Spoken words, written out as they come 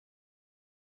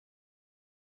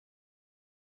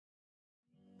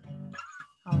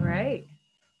All right.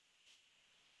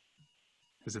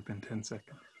 Has it been 10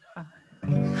 seconds? I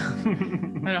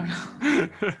don't know.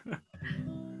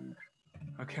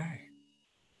 Okay.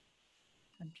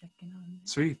 I'm checking on.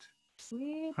 Sweet.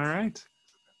 Sweet. All right.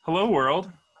 Hello,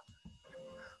 world.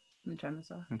 Let me turn this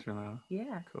off. Turn that on.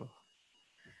 Yeah. Cool.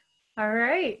 All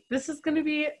right. This is going to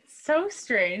be so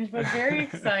strange, but very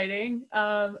exciting.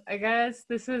 I guess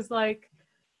this is like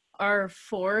our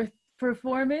fourth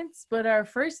performance, but our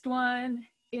first one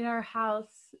in our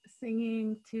house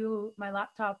singing to my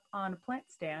laptop on a plant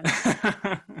stand.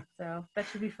 So that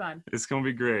should be fun. It's going to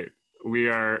be great. We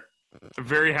are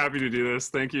very happy to do this.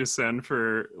 Thank you, Sen,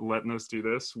 for letting us do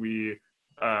this. We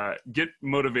get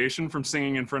motivation from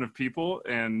singing in front of people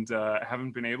and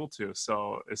haven't been able to.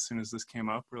 So as soon as this came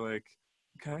up, we're like,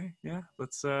 okay, yeah,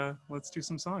 let's do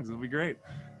some songs. It'll be great.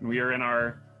 And we are in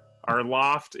our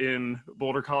loft in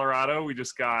Boulder, Colorado. We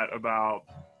just got about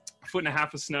a foot and a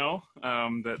half of snow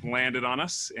that landed on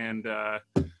us, and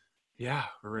yeah,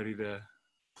 we're ready to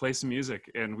play some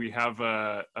music. And we have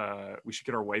we should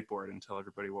get our whiteboard and tell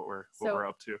everybody what we're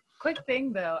up to. Quick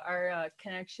thing though, our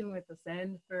connection with the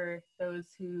Send, for those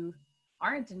who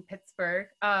aren't in Pittsburgh,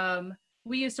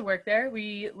 we used to work there.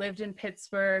 We lived in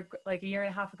Pittsburgh like a year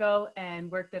and a half ago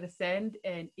and worked at Ascend,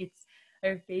 and it's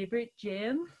our favorite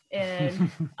gym.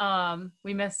 And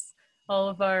we miss all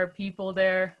of our people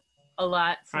there a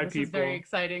lot. So Hi, this people. is very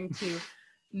exciting to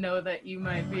know that you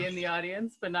might be in the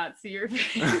audience but not see your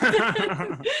face.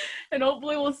 And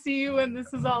hopefully we'll see you when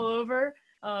this is all over.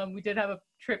 We did have a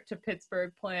trip to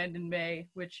Pittsburgh planned in May,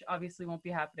 which obviously won't be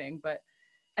happening, but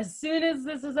as soon as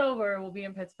this is over, we'll be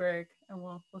in Pittsburgh and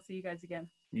we'll see you guys again.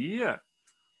 Yeah.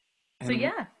 And so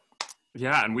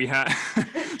yeah, and we had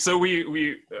so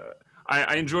we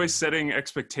I enjoy setting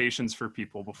expectations for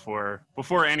people before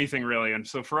anything really. And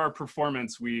so for our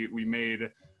performance, we made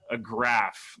a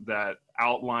graph that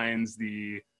outlines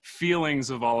the feelings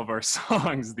of all of our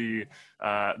songs, the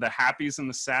happies and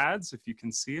the sads, if you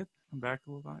can see it. Come back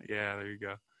a little bit. Yeah, there you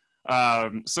go.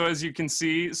 So as you can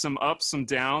see, some ups, some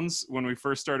downs. When we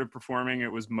first started performing,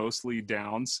 it was mostly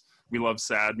downs. We love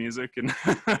sad music and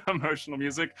emotional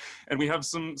music, and we have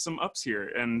some ups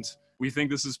here. And we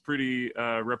think this is pretty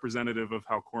representative of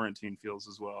how quarantine feels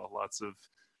as well. Lots of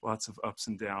ups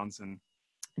and downs and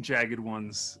jagged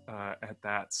ones at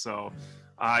that. So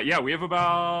yeah, we have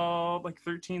about like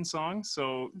 13 songs.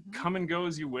 So come and go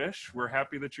as you wish. We're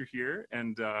happy that you're here,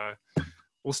 and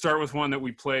we'll start with one that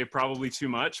we play probably too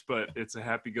much, but it's a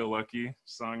happy-go-lucky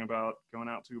song about going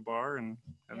out to a bar and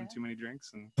having too many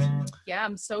drinks. And yeah,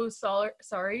 I'm so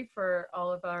sorry for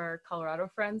all of our Colorado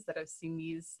friends that have seen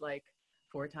these like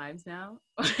 4 times now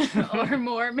or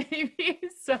more maybe.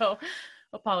 So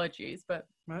apologies, but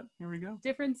here we go.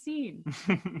 Different scene,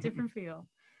 different feel.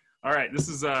 All right, this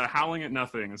is Howling at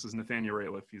Nothing. This is Nathaniel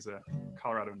Rateliff. He's a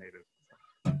Colorado native.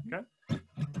 Okay.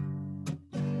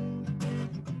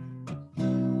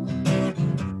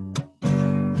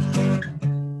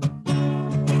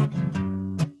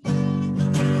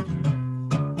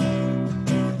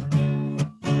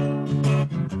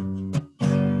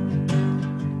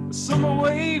 Someone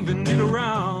waving it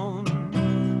around.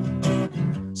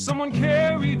 Someone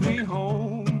carried me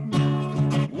home.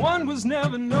 One was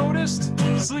never noticed,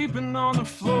 sleeping on the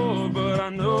floor, but I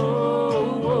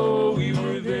know we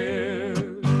were there.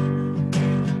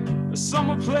 Some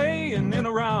were playing it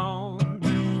around.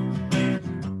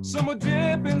 Some were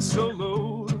dipping so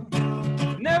low.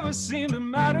 Never seemed to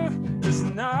matter as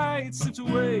the night slipped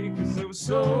away, 'cause it was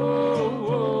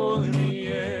so in the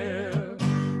air.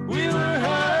 We were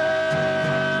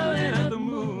howling at the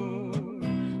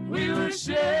moon. We were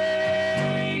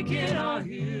shaking our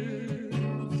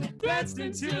heels. Danced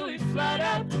until we flat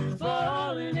out,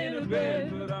 falling into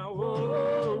bed. But I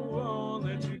won't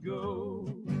let you go.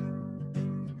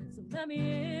 So let me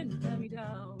in, let me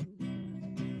down.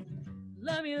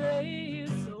 Let me lay you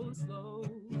so slow.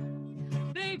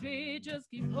 Baby, just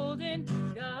keep holding.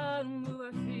 Gotta move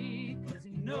our feet, 'cause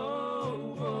you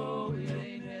know it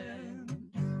ain't end.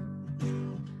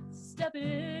 Step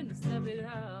in, step it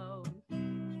out.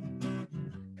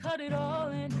 Cut it all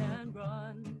in and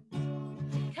run.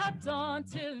 Kept on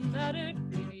till it mattered.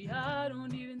 Baby, I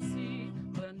don't even see,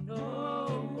 but I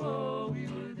know we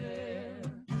were there.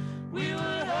 We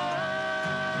were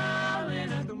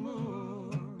howling at the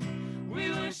moon.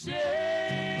 We were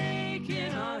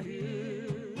shaking our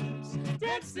hips.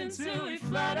 Danced until we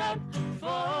flat out,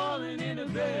 falling into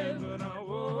bed. But I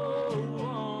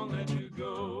won't let you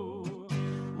go.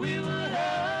 We were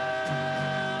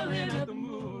howling at the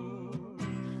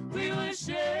moon. We were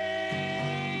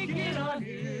shaking our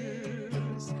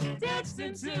hips. Danced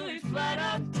until we flat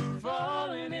out,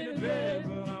 falling into bed.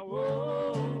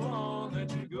 won't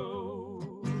let you go.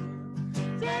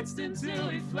 Danced until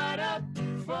we flat up,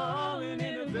 falling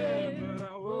into bed, but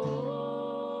I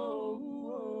won't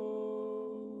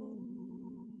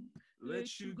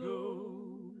let you go.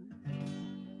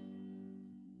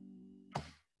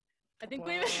 I think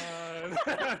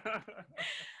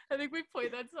we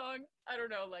played that song, I don't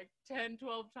know, like 10,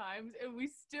 12 times, and we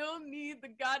still need the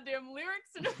goddamn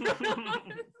lyrics in front of us.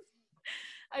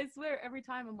 I swear, every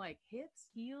time I'm like, hips,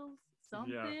 heels,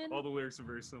 something. Yeah, all the lyrics are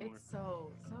very similar. It's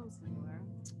so similar.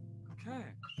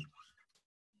 Okay.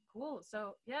 Cool.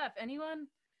 So yeah, if anyone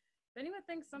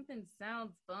thinks something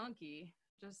sounds funky,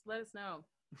 just let us know,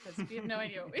 because we have no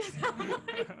idea what we sound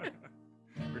like.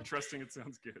 We're trusting it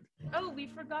sounds good. Oh, we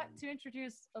forgot to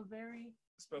introduce a very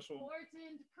special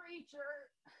important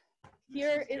creature.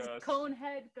 Here is Gus.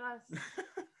 Conehead Gus.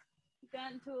 He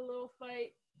got into a little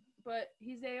fight, but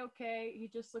he's a-okay. He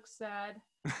just looks sad,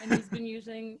 and he's been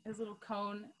using his little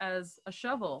cone as a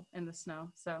shovel in the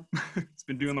snow. So it's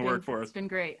been doing the work for us. It's been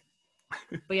great.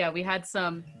 But yeah, we had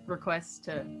some requests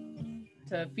to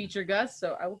feature Gus,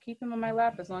 so I will keep him on my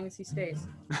lap as long as he stays.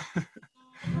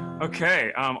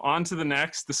 Okay, on to the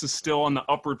next. This is still on the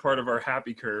upward part of our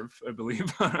happy curve, I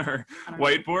believe, on our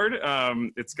whiteboard.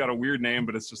 It's got a weird name,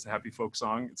 but it's just a happy folk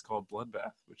song. It's called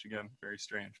Bloodbath, which again, very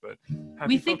strange, but happy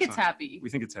we think it's song. happy. We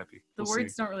think it's happy. The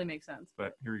words don't really make sense.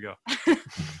 But here we go.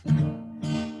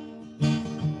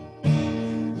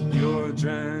 You're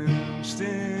drenched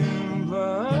in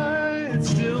blood,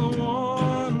 still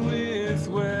warm with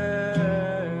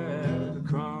wet,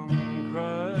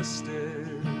 crumb-crusted,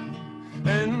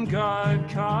 and got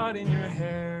caught in your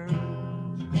hair,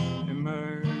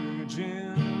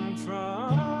 emerging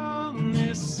from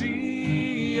this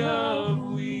sea of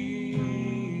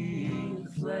weak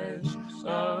flesh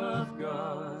of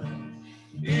God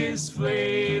is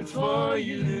flayed for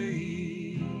you to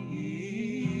eat.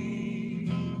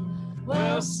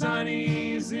 Well,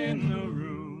 Sonny's in the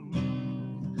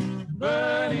room,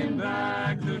 burning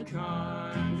back the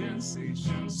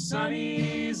condensation.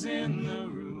 Sonny's in the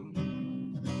room.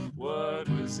 What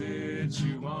was it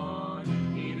you wanted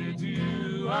me to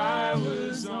do? I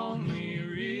was only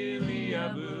really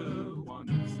ever one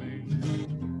thing.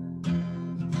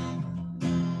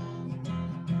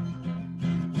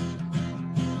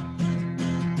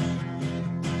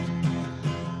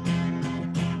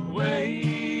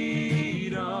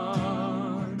 Wait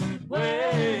on,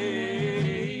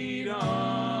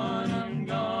 I'm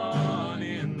gone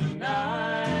in the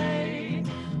night,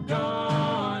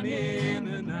 gone in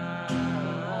the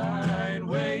night.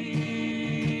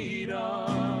 Wait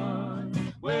on,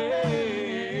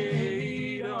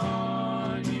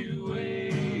 you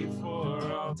wait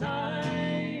for all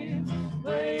time,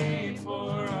 wait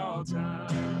for all time.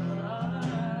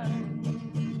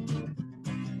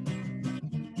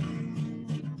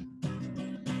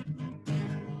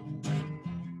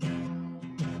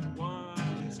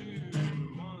 One, two,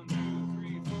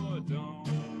 3, 4,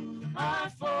 don't I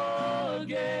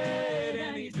forget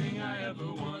anything I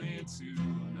ever wanted to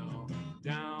know.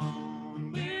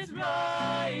 Down with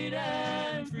right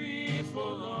and free,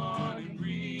 full on and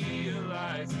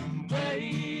realizing.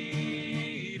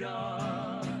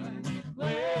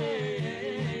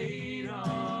 Wait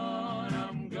on,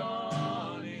 I'm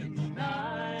gone in the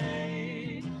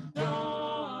night,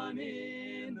 gone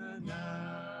in the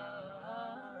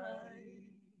night.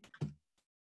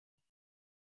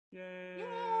 Yay!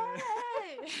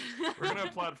 We're gonna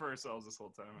applaud for ourselves this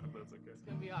whole time. I hope that's okay. It's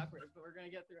gonna be awkward, but we're gonna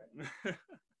get through it.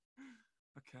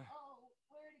 Okay. Oh,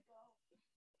 where'd it go?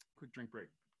 Quick drink break.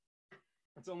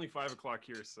 It's only 5 o'clock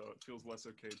here, so it feels less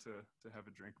okay to have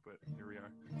a drink, but here we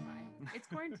are. It's fine. It's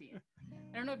quarantine.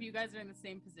 I don't know if you guys are in the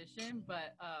same position,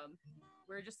 but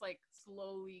we're just like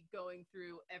slowly going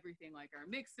through everything, like our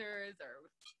mixers or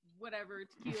whatever,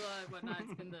 tequila and whatnot.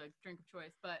 It's been the drink of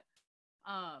choice. But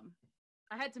I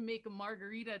had to make a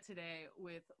margarita today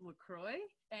with LaCroix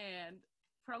and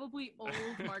probably old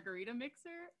margarita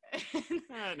mixer.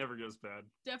 It never goes bad.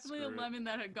 Definitely Screw a lemon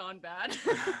that had gone bad.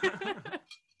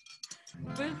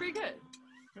 But it's pretty good.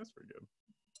 That's pretty good.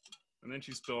 And then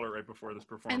she spilled it right before this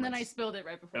performance. And then I spilled it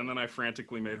right before. And then I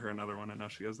frantically made her another one, and now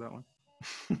she has that one.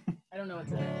 I don't know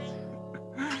what's in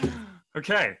it.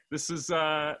 Okay, this is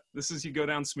You Go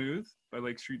Down Smooth by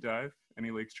Lake Street Dive.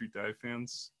 Any Lake Street Dive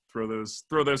fans? Throw those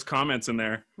comments in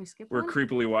there. We're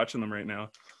creepily watching them right now.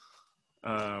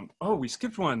 Oh, we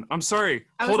skipped one. I'm sorry.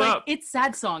 Hold up. It's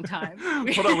sad song time.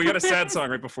 Hold on, we got a sad song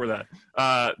right before that.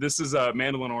 This is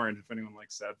Mandolin Orange, if anyone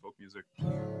likes sad folk music. We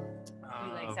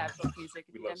like sad folk music.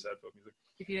 We love sad folk music.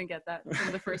 If you didn't get that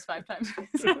from the first 5 times.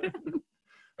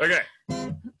 Okay.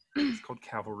 It's called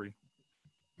Cavalry.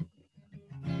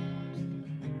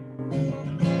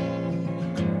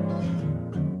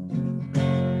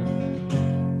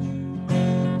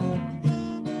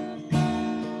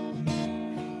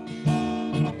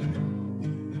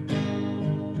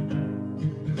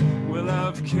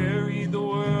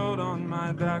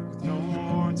 my back with no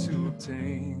more to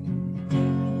obtain.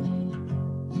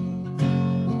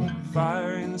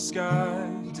 Fire in the sky,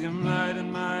 dim light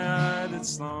in my eye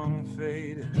that's long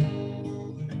faded.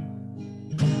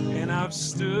 And I've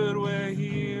stood where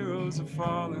heroes have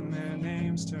fallen, their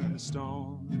names turned to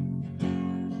stone.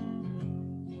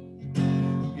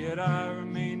 Yet I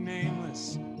remain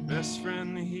nameless, best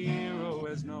friend the hero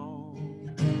has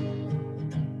known.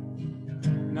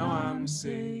 Now I'm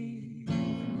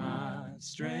saving my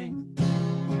strength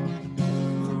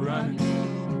for running.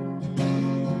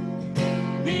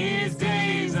 These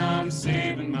days I'm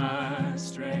saving my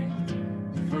strength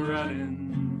for running.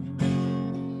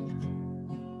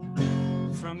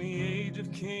 From the age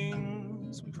of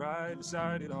kings, when pride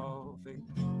decided all fate.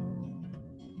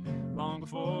 Long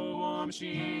before war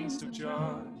machines took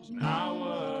charge and I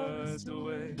was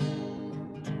away.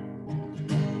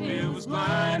 It was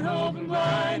blind hope and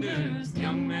blinders,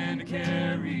 young men to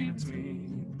carry between.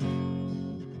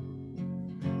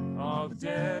 All the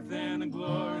death and the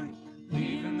glory,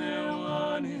 leaving there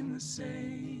one in the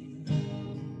same.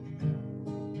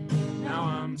 Now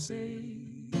I'm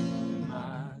saving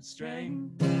my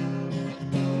strength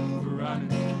for running.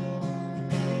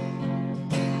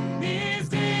 These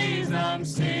days I'm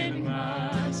saving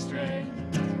my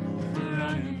strength for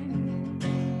running.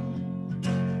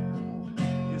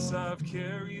 Yes, I've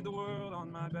carried the world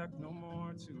on my back, no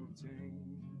more to obtain.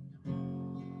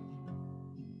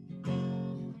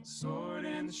 Sword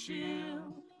and the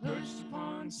shield, perched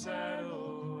upon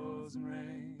saddles and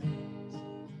reins.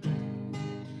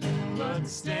 But the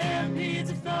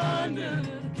stampedes of thunder,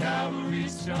 the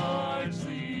cavalry's charge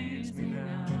leaves me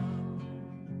now.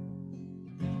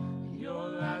 Your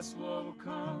last war will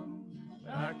come,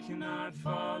 but I cannot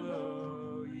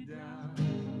follow you down.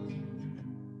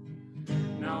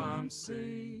 Now I'm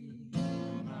saving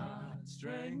my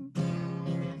strength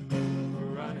for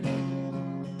running.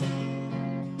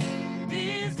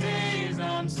 These days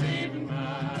I'm saving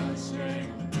my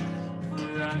strength for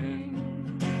running.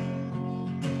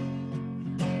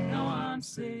 Now I'm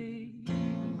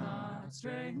saving my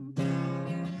strength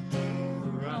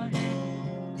for running.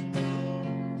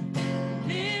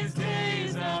 These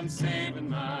days I'm saving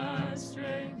my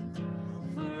strength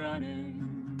for running.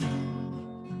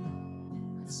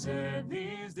 I said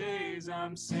these days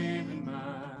I'm saving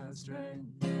my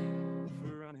strength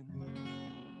for running.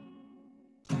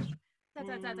 Ta,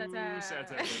 ta, ta, ta,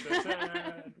 ta.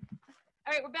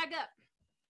 All right, we're back up.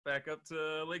 Back up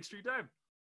to Lake Street Dive.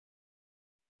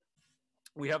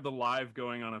 We have the live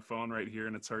going on a phone right here,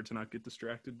 and it's hard to not get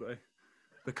distracted by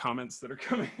the comments that are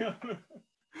coming up.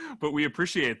 But we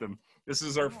appreciate them. This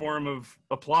is our form of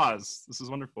applause. This is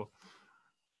wonderful.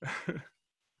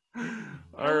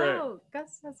 All right. Hello,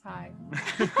 Gus says hi.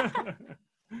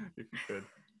 If you could.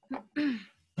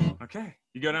 Okay,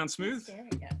 you go down smooth?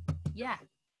 Yeah.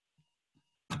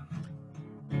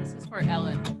 This is for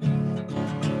Ellen.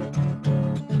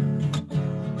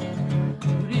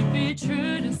 Would it be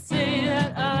true to say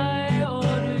that I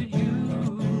ordered you?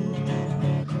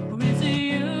 Or is it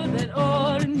you that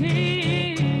ordered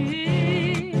me?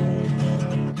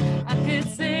 I could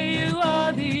say you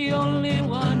are the only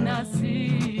one I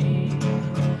see,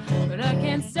 but I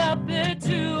can't stop at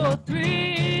 2 or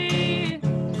 3.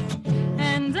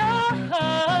 And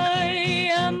I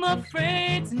am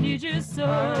afraid to need you so.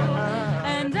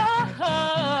 And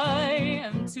I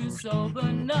am too sober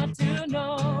not to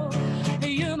know that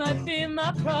you might be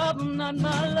my problem, not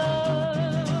my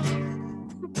love.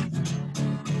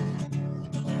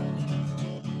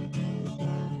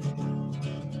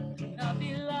 I'd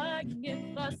be lying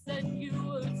if I said you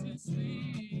were too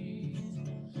sweet.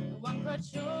 Though I'm quite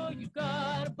sure you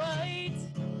got a bite.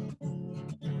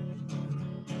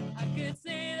 I could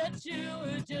say that you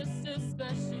were just a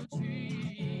special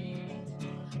treat,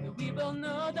 but we both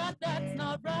know that that's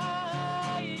not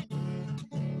right.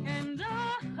 And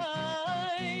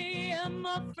I am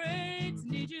afraid to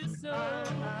need you so.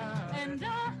 And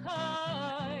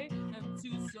I am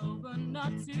too sober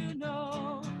not to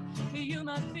know you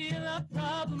might feel a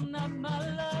problem, not my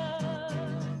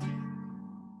love.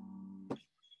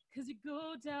 'Cause you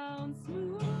go down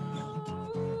smooth.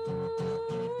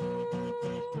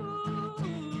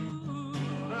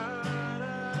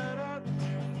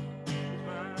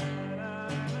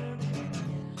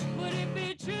 Would it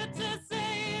be true to say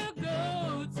you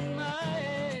go to my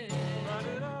head?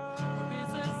 Or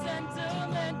is a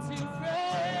sentiment too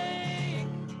frank?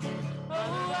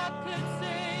 Oh, I could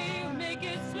say make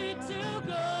it sweet to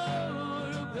go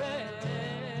to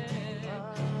bed.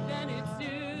 Then it's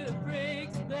you that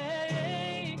breaks the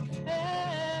bank.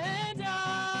 And I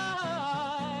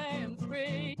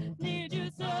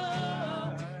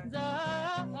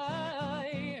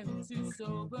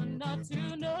sober not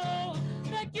to know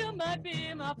that you might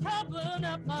be my problem,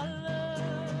 not my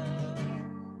love.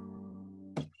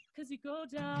 'Cause you go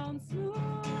down smooth.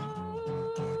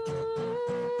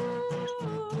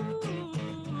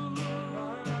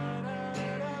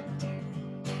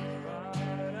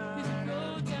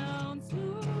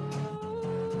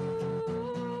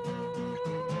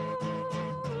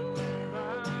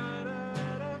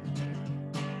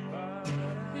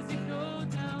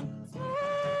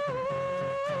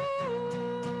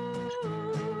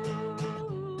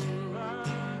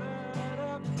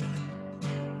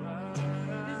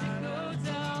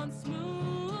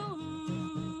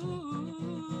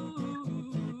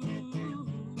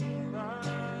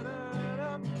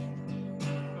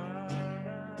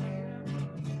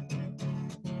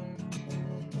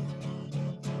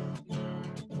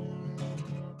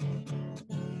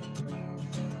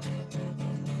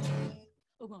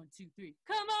 Oh, 1, 2, 3.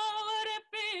 Come on, would it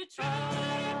be true?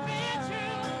 Would it be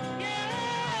true?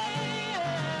 Yeah,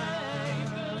 you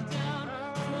go down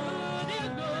smooth, you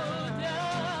go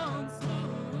down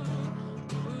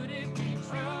smooth. Would it be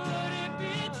true? Would it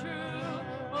be true?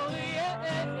 Oh yeah,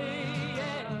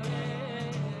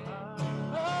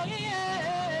 oh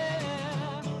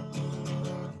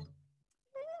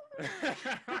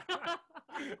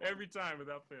Every yeah. time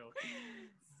without fail.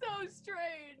 So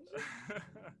strange.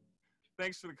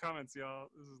 Thanks for the comments, y'all.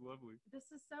 This is lovely.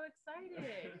 This is so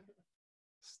exciting.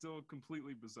 Still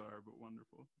completely bizarre, but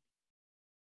wonderful.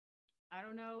 I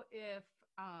don't know if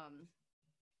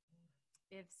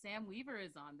Sam Weaver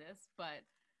is on this, but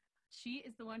she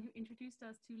is the one who introduced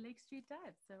us to Lake Street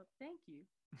Dive. So thank you.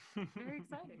 Very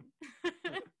exciting.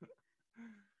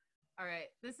 All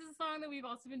right. This is a song that we've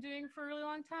also been doing for a really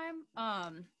long time.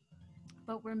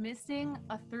 But we're missing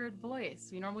a third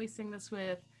voice. We normally sing this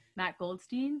with Matt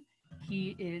Goldstein.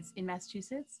 He is in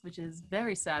Massachusetts, which is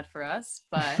very sad for us.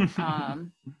 But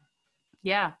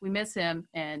yeah, we miss him,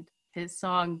 and his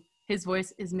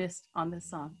voice is missed on this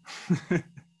song.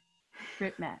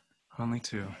 Great, Matt. Only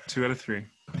 2 out of 3.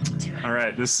 All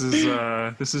right, this is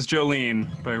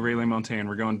Jolene by Rayleigh Montaigne.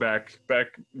 We're going back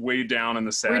way down in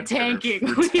the sad. We're tanking.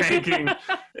 We're tanking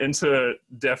into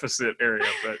deficit area,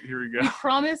 but here we go. We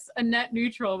promise a net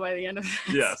neutral by the end of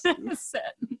this yes.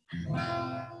 set.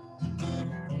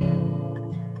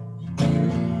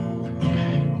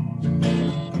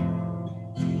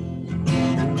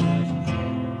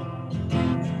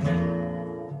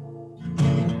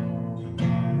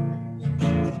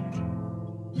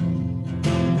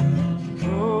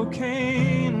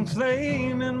 Cocaine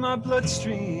flame in my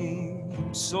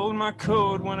bloodstream. Sold my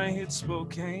code when I hit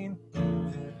Spokane.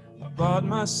 I bought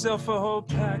myself a whole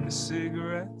pack of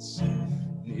cigarettes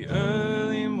in the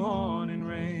early morning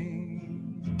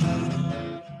rain.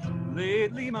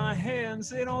 Lately my hands,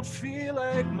 they don't feel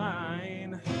like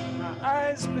mine. My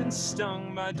eyes been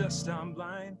stung by dust, I'm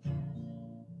blind.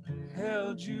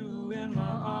 Held you in my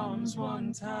arms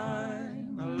one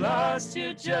time, I lost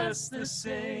you just the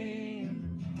same.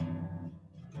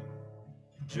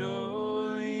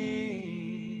 Jolene,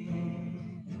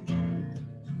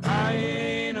 I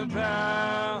ain't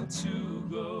about to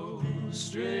go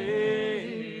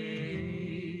straight.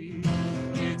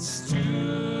 It's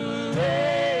too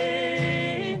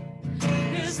late,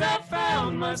 'cause I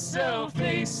found myself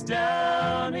face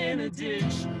down in a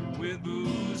ditch with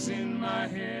booze in my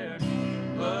hair,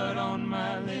 blood on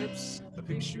my lips, a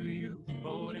picture of you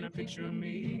holding a picture of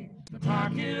me, the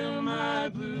pocket of my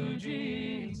blue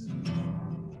jeans.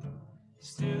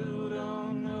 Still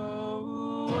don't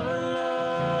know what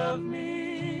love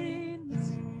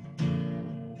means.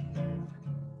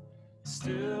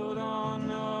 Still don't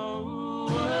know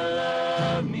what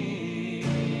love means.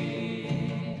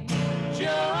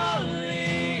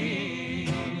 Jolene,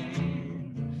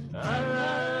 la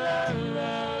la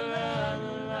la la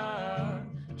la,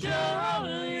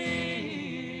 Jolene,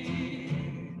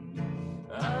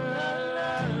 la la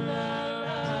la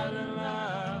la la,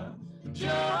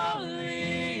 Jolene.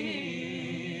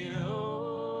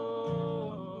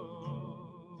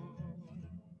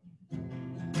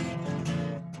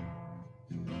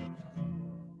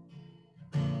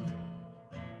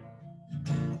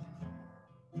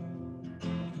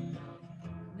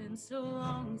 Been so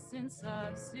long since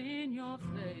I've seen your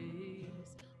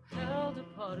face, held a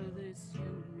part of this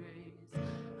human race.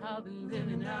 I've been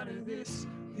living out of this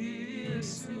here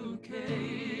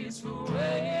suitcase for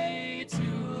way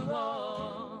too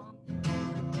long.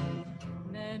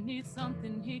 Man needs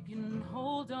something he can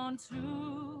hold on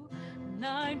to.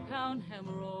 9-pound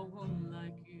hammer or a woman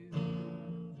like you.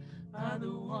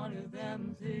 Either one of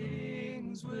them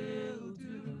things will do.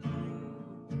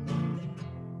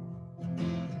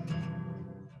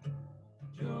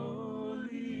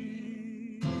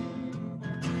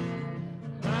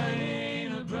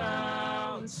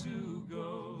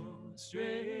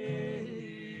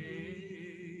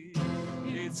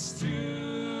 it's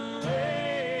too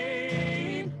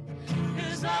late,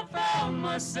 'cause I found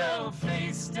myself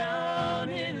face down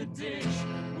in a ditch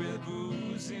with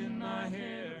booze in my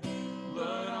hair,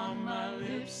 blood on my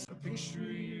lips. I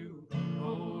picture you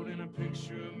holding a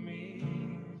picture of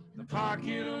me, the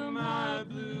pocket of my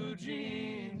blue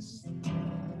jeans.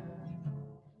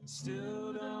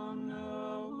 Still don't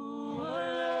know what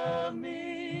love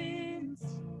means.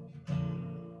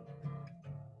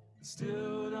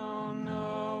 Still don't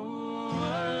know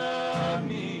what love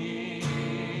means.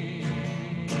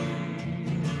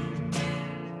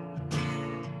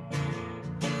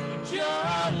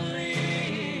 Jolene,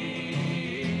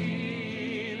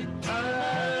 la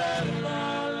la la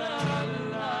la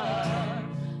la,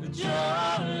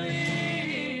 Jolene,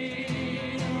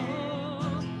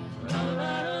 la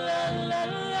la la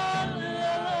la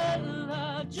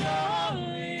la,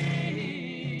 Jolene.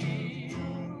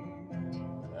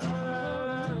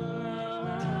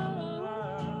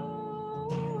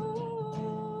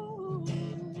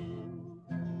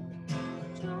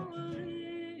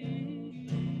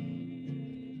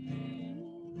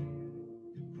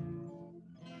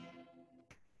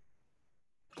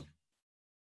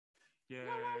 Yeah.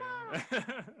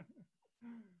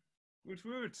 Woot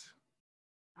woot.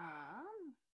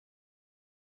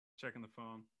 Checking the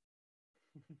phone.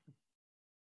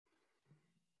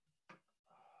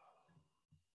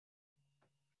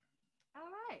 All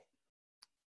right.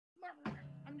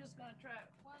 I'm just gonna try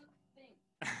one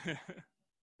thing.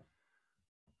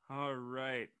 All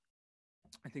right.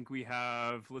 I think we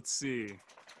have, let's see,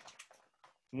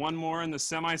 one more in the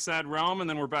semi-sad realm, and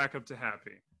then we're back up to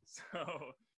happy.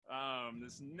 So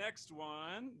this next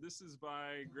one, this is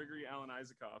by Gregory Alan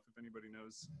Isaacoff, if anybody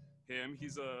knows him.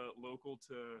 He's a local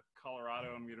to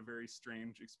Colorado, and we had a very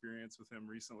strange experience with him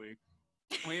recently.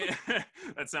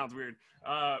 That sounds weird.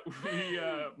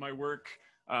 My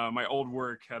old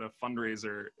work had a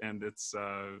fundraiser, and it's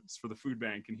for the food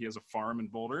bank, and he has a farm in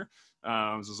Boulder.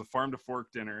 This was a farm to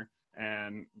fork dinner,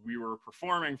 and we were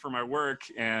performing for my work,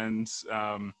 and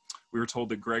we were told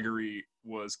that Gregory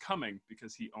was coming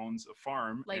because he owns a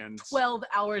farm. Like and 12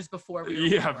 hours before we were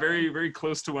yeah, very, very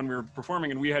close to when we were performing,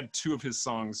 and we had 2 of his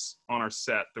songs on our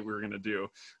set that we were going to do.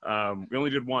 We only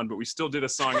did 1, but we still did a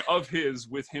song of his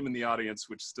with him in the audience,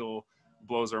 which still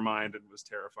blows our mind and was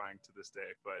terrifying to this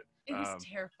day. But it was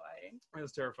terrifying. It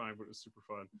was terrifying, but it was super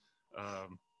fun.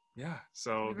 Yeah,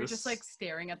 so we were just like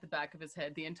staring at the back of his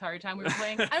head the entire time we were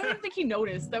playing. I don't even think he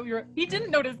noticed that he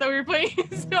didn't notice that we were playing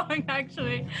his song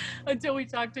actually until we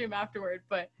talked to him afterward.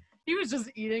 But he was just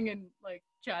eating and like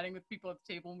chatting with people at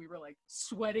the table, and we were like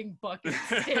sweating buckets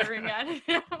staring at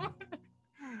him.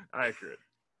 Accurate.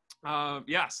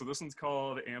 Yeah, so this one's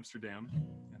called Amsterdam,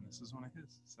 and this is one of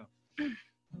his. So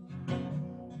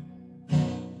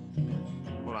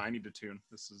hold on, I need to tune.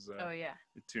 This is oh yeah.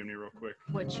 Tune me real quick.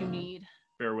 What you need.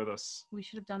 Bear with us. We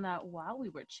should have done that while we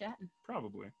were chatting.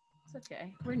 Probably. It's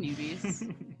okay. We're newbies.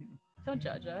 Don't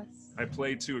judge us. I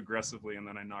play too aggressively, and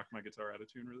then I knock my guitar out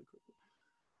of tune really quickly.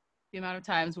 The amount of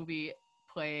times we'll be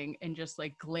playing and just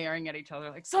like glaring at each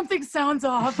other like something sounds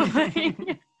off.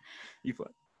 E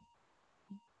flat.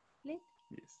 Lit?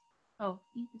 Yes. Oh,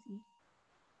 E is E.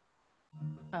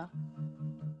 Oh.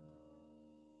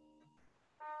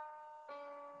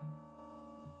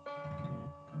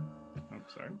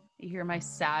 Sorry. You hear my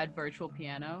sad virtual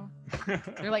piano?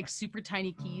 They're like super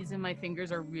tiny keys, and my fingers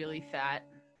are really fat,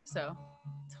 so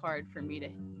it's hard for me to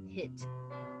hit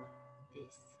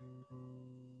this.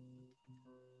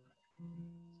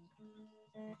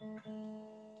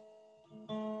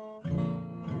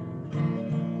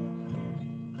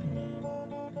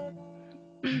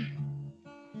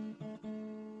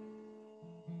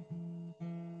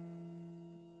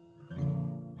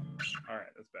 All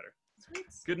right, that's better. Sweet.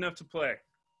 Good enough to play.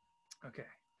 Okay,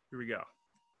 here we go.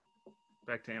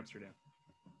 Back to Amsterdam.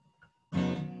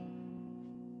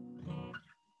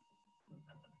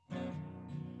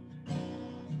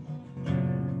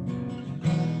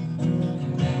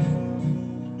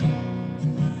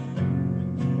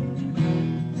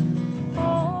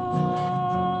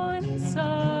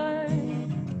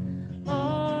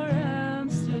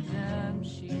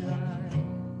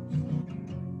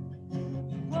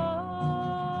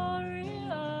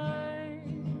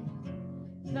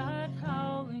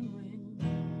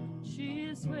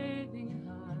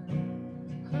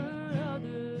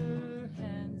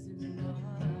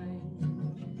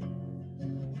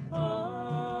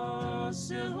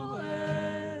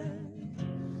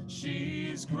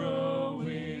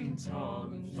 Growing tall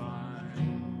and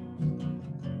fine.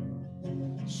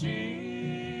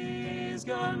 She's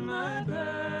got my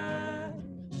back.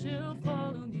 She'll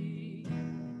follow me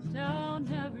down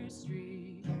heaven.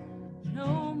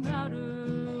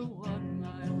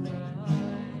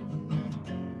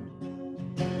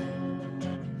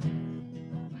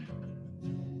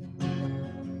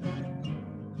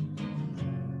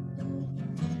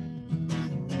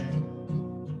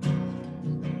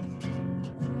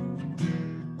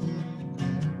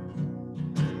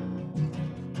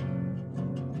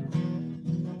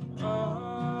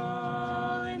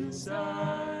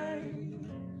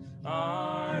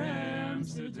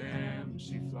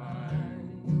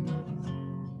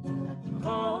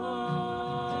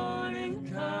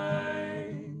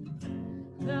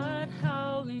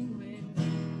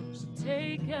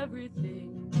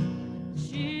 everything.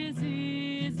 She's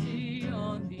easy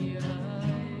on the eyes.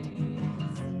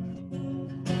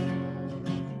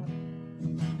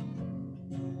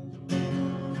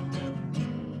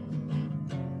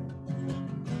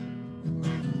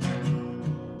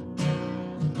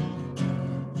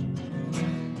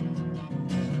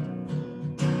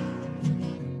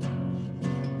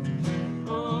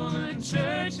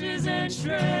 Churches and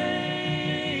trains,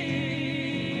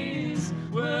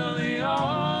 well, they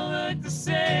all look the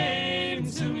same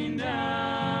to me now.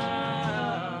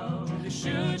 They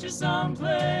shoot you someplace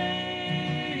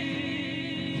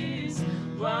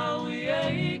while we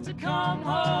ache to come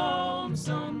home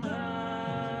somehow.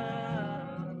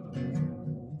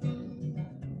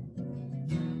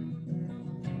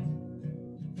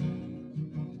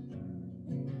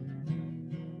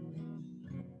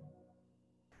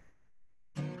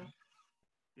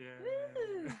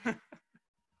 Yeah.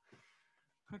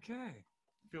 Okay.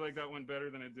 I feel like that went better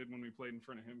than it did when we played in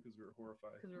front of him because we were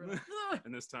horrified. Because we were like, ugh,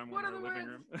 and this time what we're in are our the living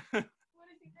words? room. What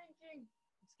is he thinking?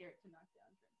 I'm scared to knock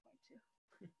down drink point 2.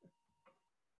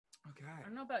 Okay. I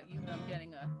don't know about you, but I'm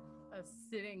getting a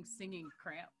sitting singing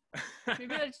cramp. Maybe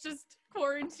that's just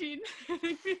quarantine.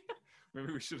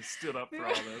 Maybe we should have stood up for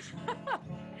all this.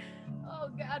 Oh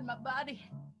God, my body.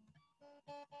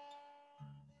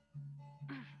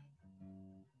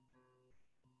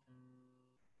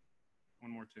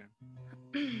 One more tune.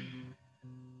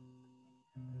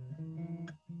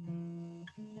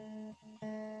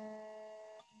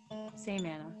 Same,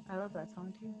 Anna. I love that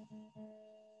song too.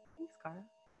 Thanks, Cara.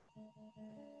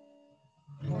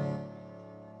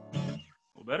 A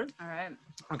little better? All right.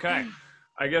 Okay.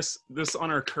 I guess this on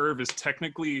our curve is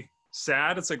technically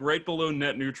sad. It's like right below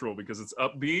net neutral because it's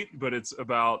upbeat, but it's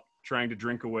about trying to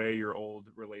drink away your old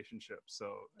relationship.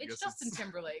 So I guess Justin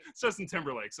Timberlake. It's Justin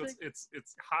Timberlake. So it's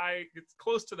high, it's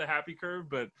close to the happy curve,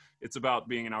 but it's about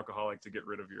being an alcoholic to get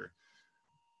rid of your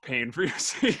pain for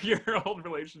your old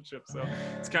relationship. So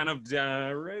it's kind of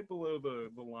right below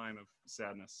the line of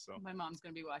sadness. So My mom's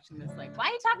gonna be watching this like, why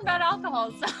are you talking about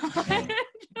alcohol so much?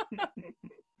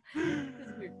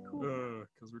 Because we're cool.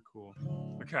 Because we're cool.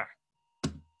 Okay.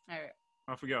 All right.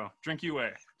 Off we go. Drink you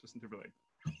away. Justin Timberlake.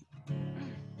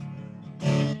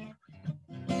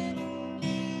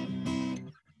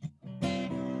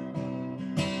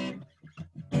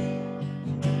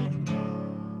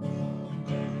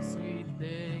 Sweet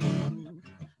thing,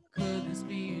 could this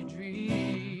be a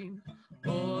dream?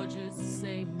 Or just the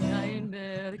same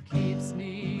nightmare that keeps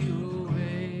me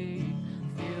awake?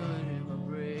 Feel it in my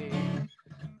brain,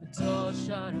 a tall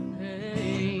shot of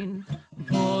pain.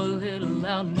 Pour a little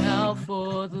out now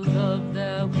for the love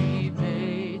that we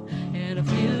made. And I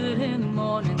feel it in the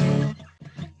morning.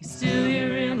 You're still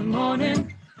here in the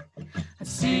morning. I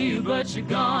see you, but you're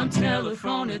gone.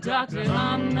 Telephone to doctor,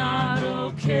 I'm not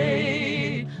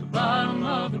okay. Bottom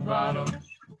of the bottle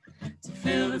to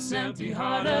fill this empty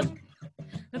heart up.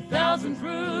 1,000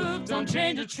 proof, don't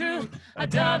change the truth. I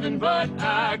dive in, but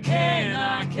I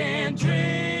can't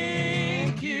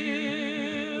drink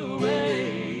you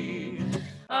away.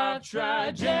 I've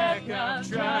tried Jack, I've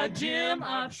tried Jim,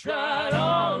 I've tried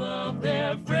all of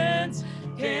their friends.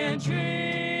 Can't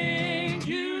drink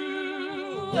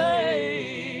you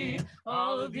away.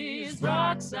 All of these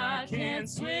rocks, I can't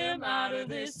swim out of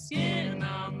this skin.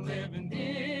 I'm living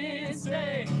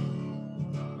insane.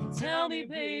 Tell me,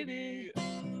 baby,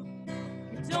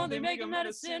 don't they make a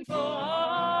medicine for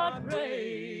heartbreak?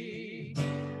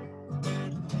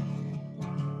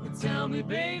 Tell me,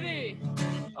 baby,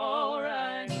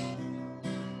 alright.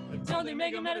 Don't they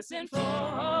make a medicine for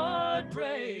heartbreak?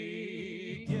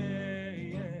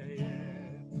 Yeah.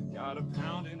 Got a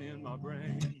pounding in my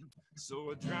brain,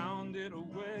 so I drowned it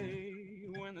away.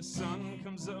 When the sun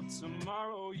comes up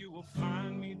tomorrow, you will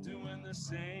find me doing the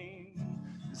same.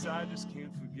 'Cause I just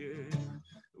can't forget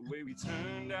the way we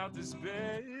turned out this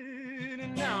bed.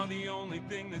 And now the only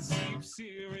thing that sleeps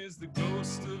here is the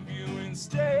ghost of you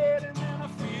instead. And then I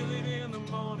feel it in the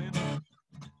morning,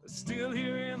 still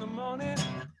here in the morning.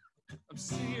 I'm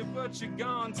seeing but you're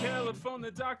gone. Telephone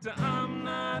the doctor, I'm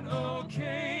not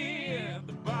okay. At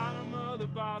the bottom of the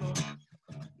bottle,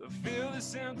 to fill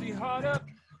this empty heart up.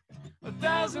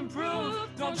 1,000 proof,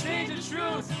 don't change the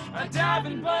truth. I dive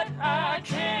in, but I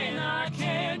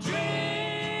can't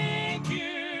drink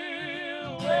you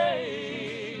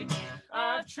away.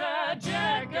 I've tried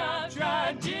Jack, I've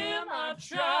tried Jim, I've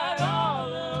tried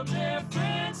all of their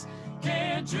friends.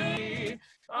 Can't drink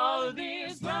all of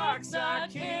these rocks, I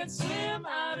can't swim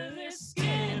out of this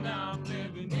skin. I'm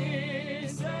living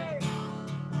insane.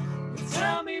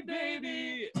 Tell me,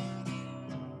 baby,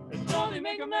 don't they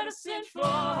make a medicine for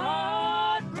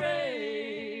heartbreak?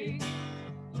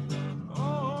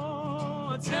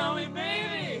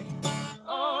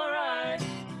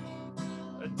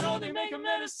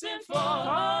 medicine for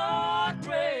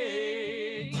heartbreak.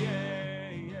 Yeah,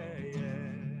 yeah,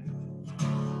 yeah.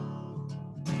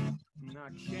 And I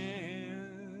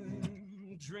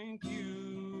can't drink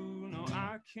you, no,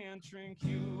 I can't drink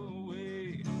you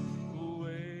away,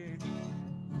 away.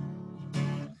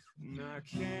 And I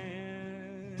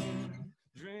can't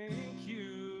drink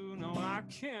you, no, I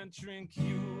can't drink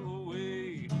you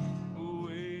away,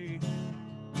 away.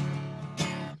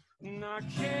 And I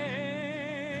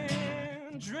can't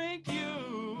drink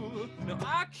you, no,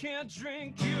 I can't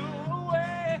drink you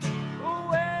away,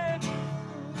 away.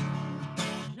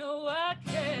 No, I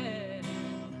can't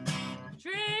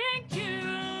drink you.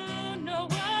 No,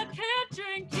 I can't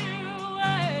drink you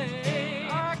away.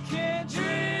 I can't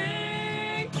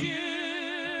drink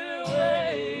you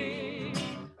away.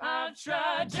 I've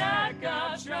tried Jack,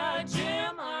 I've tried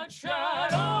Jim, I've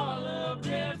tried all of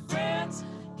their friends.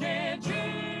 Can't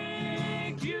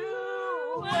drink you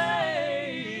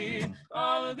away.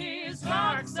 All of these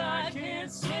rocks, I can't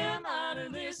swim out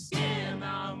of this skin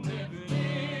I'm living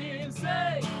in.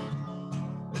 Say,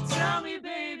 tell me,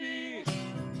 baby,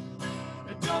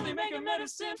 don't they make a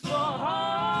medicine for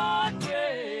heartbreak?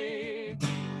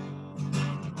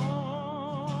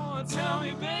 Oh, tell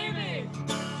me, baby,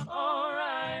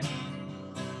 alright.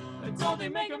 Don't they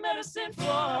make a medicine for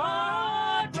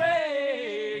heartbreak?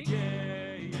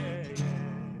 Yeah, yeah, yeah.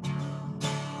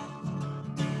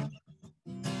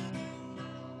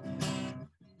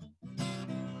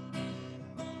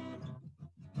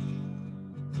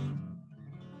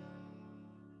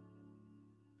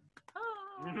 Oh.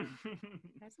 Can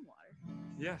I have some water?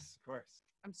 Yes, of course.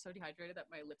 I'm so dehydrated that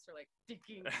my lips are like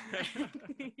digging.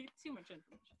 Too much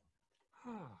information.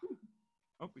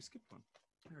 Oh, we skipped one.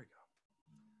 There we go.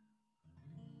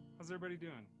 How's everybody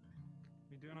doing?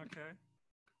 You doing okay?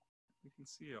 We can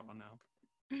see you all now.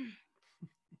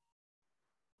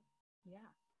 Yeah.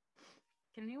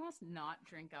 Can anyone else not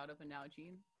drink out of a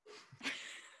Nalgene?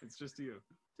 It's just you.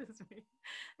 Just me.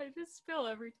 I just spill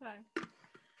every time.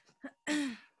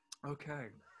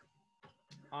 Okay.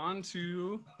 On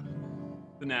to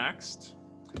the next.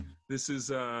 This is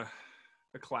a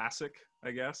classic, I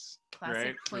guess. Classic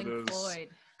right? Pink For those Floyd.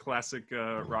 classic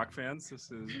rock fans. This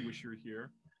is Wish You Were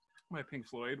Here by Pink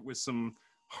Floyd with some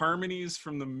harmonies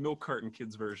from the Milk Carton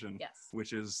Kids version, Yes.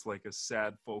 which is like a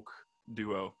sad folk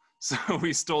duo. So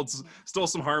we stole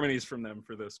some harmonies from them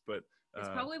for this, but It's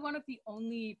probably one of the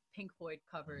only Pink Floyd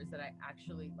covers that I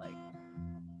actually like.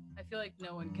 I feel like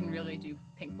no one can really do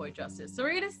Pink Floyd justice. So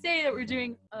we're going to say that we're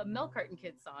doing a Milk Carton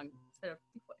Kids song instead of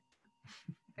Pink Floyd.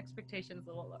 Expectations a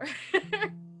little lower.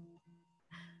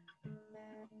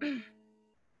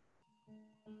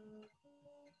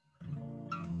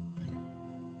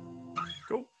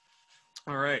 cool.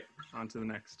 All right, on to the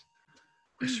next.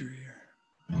 Wish You Were Here.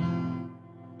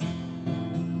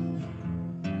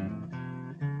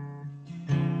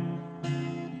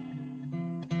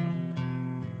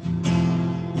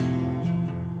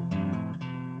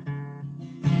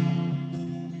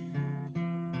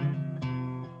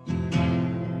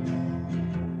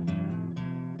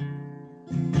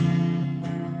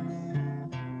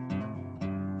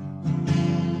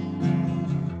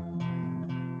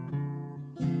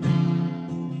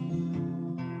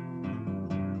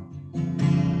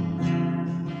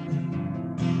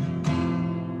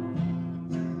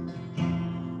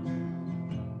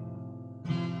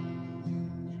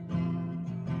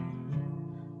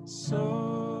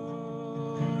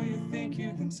 So you think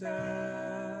you can tell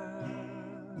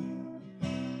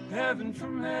heaven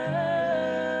from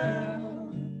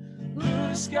hell,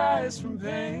 blue skies from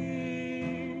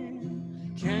pain?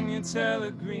 Can you tell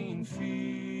a green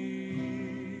field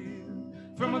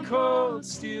from a cold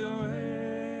steel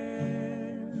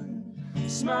rail?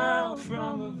 Smile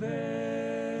from a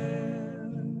veil.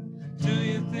 Do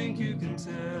you think you can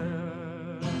tell?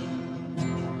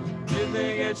 Did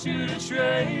they get you to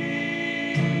trade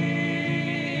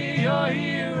your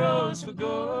heroes for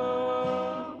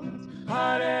gold?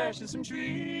 Hot ashes from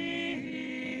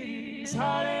trees,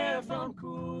 hot air from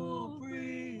cool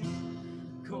breeze,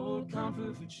 cold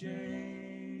comfort for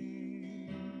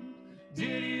change.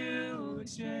 Did you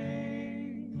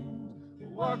exchange a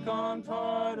walk-on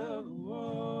part of the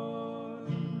war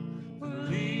for the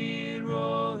lead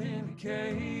role in the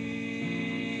cage?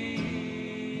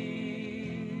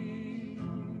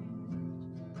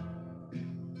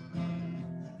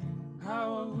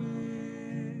 How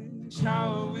I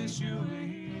wish you were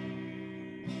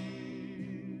here.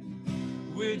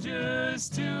 We're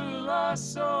just two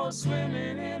lost souls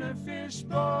swimming in a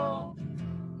fishbowl,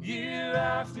 year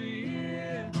after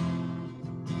year,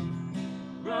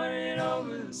 running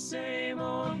over the same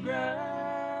old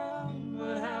ground.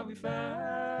 But we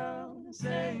found the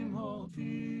same old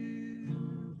feel.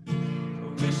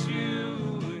 I wish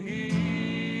you were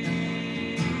here,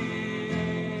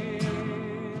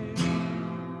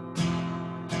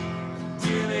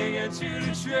 dealing at you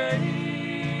to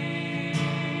trade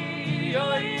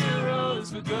your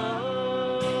heroes for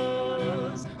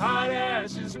ghosts, hot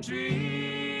ashes from trees,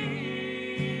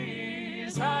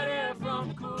 hot air from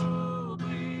the cool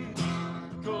breeze,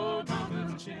 cold comfort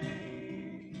from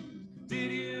change.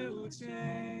 Did you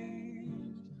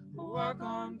exchange a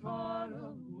walk-on part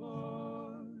of the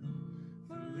war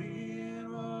for lead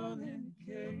rolling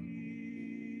cage?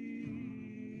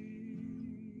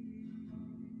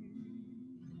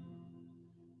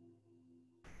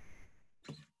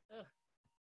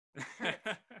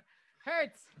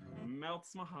 Hurts.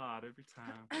 Melts my heart every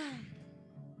time.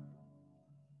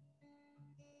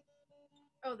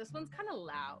 Oh, this one's kind of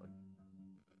loud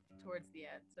towards the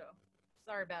end, so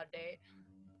sorry about Date.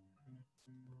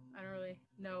 I don't really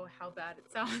know how bad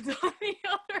it sounds on the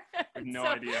other end. I have no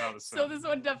idea how this sounds. So this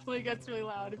one definitely gets really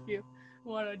loud if you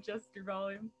want to adjust your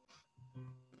volume.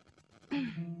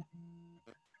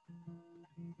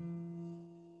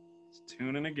 Let's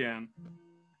tune in again.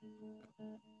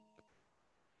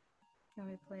 Can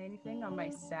we play anything on my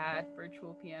sad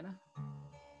virtual piano?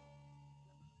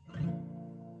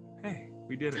 Hey,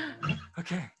 we did it.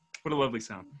 Okay, what a lovely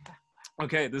sound.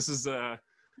 Okay, this is, I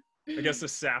guess, a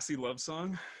sassy love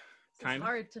song. It's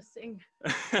hard to sing.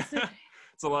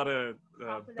 It's a lot of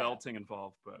belting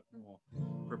involved, but we'll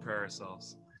prepare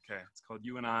ourselves. Okay, it's called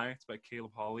You and I. It's by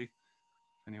Caleb Hawley.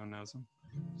 If anyone knows him,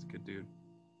 he's a good dude.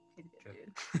 He's a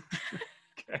good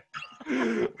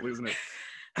Okay. Losing it.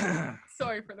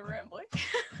 Sorry for the rambling.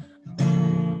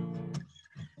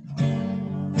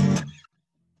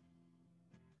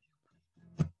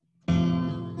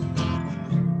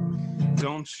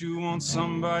 Don't you want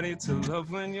somebody to love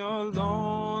when you're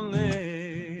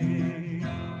lonely?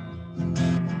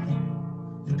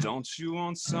 Don't you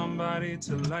want somebody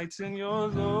to lighten your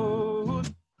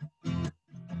load?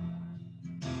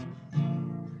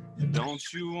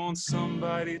 Don't you want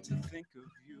somebody to think of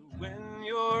you when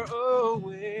you're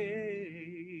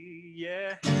away?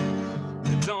 Yeah.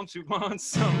 Don't you want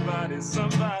somebody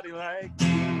like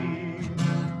me?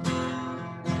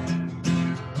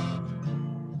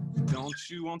 Don't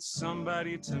you want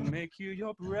somebody to make you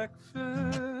your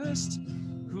breakfast?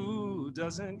 Who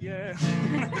doesn't, yeah?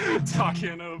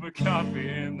 Talking over coffee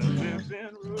in the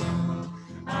living room.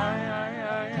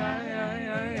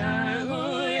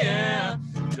 Ooh, yeah.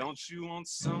 Don't you want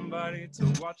somebody to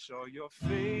watch all your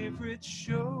favorite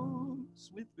shows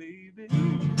with, baby?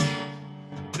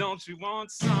 Don't you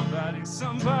want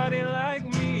somebody like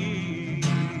me?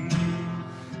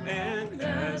 And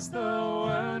as the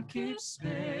world keeps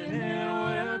spinning,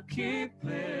 we'll keep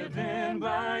living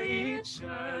by each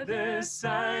other's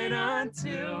side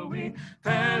until we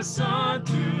pass on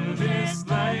through this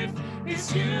life.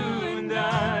 It's you and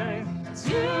I, it's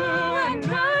you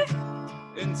and I.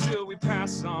 Until we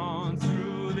pass on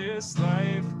through this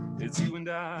life, it's you and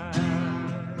I.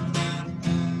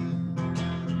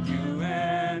 You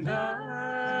and I.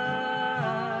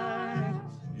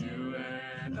 You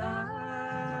and I.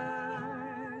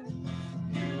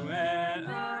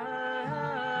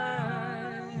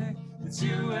 It's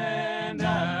you and I.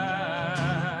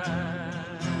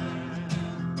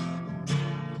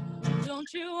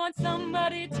 Don't you want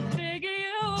somebody to figure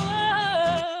you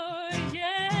out?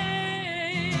 Yeah.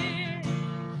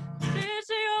 Finish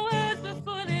your words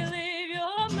before they leave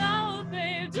your mouth,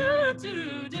 babe.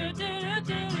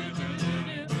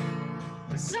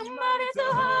 Somebody to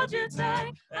hold you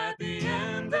tight at the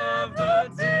end of the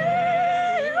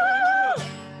day.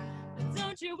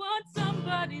 Don't you want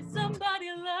somebody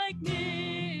like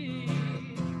me?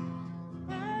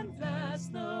 And as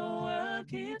the world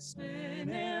keeps spinning,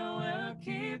 we'll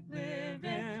keep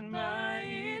living by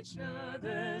each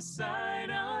other's side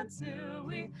until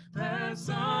we pass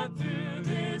on through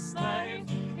this life.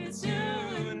 It's you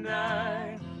and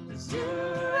I, it's you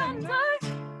and I.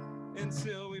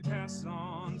 Until we pass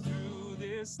on through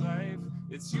this life,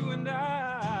 it's you and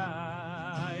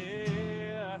I.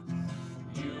 Yeah.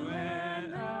 You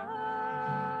and I.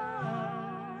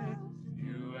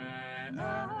 You and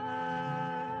I.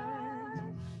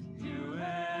 You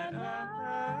and I.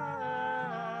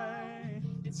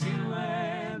 It's you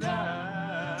and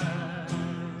I.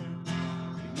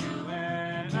 You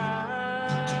and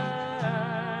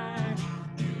I.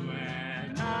 You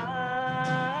and I.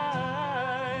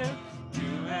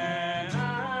 You and I.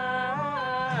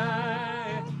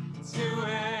 It's you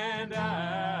and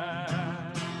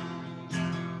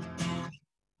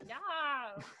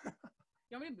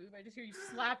you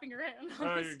slapping your hand on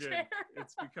Oh, this you're good. chair.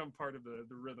 It's become part of the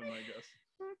rhythm, I guess.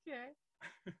 Okay.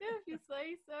 If you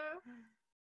say so.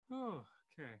 Oh,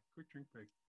 okay. Quick drink break.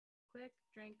 Quick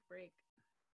drink break.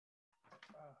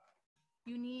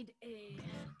 You need a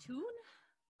tune?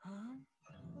 Huh?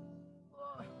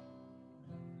 Oh.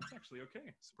 It's actually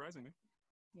okay, surprisingly.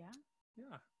 Yeah?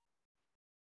 Yeah.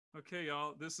 Okay,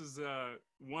 y'all. This is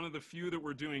one of the few that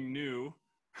we're doing new.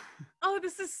 Oh,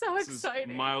 this is so This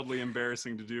exciting. is mildly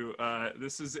embarrassing to do.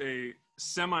 This is a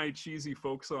semi-cheesy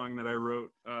folk song that I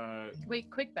wrote.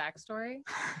 Wait, quick backstory.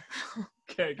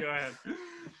 Okay, go ahead.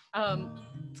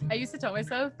 I used to tell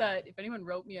myself that if anyone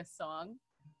wrote me a song,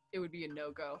 it would be a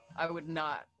no-go. I would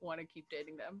not want to keep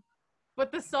dating them.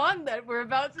 But the song that we're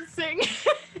about to sing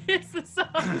is the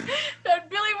song that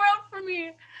Billy wrote for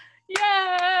me.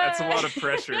 Yeah. That's a lot of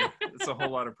pressure. It's a whole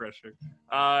lot of pressure.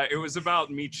 It was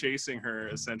about me chasing her,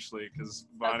 essentially, because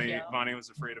Vani was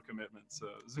afraid of commitment. So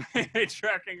it was me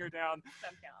tracking her down.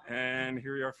 And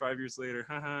here we are 5 years later.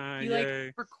 Haha, He yay.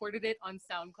 like recorded it on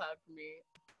SoundCloud for me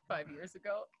 5 years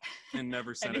ago. And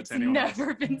never sent And it to anyone else. it's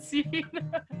never been seen.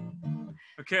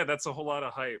 Okay, that's a whole lot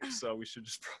of hype, so we should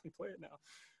just probably play it now.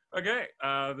 Okay,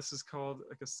 this is called,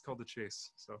 I guess it's called The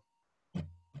Chase, so.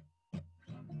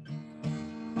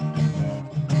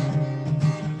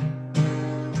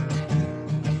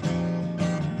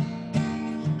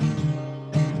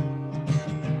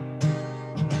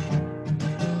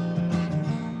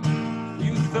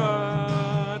 You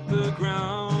thought the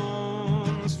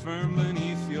ground was firm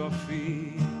beneath your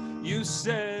feet. You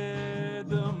said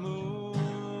the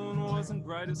moon wasn't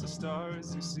bright as the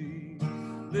stars you see.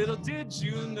 Little did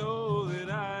you know that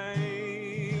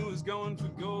I was going for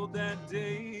gold that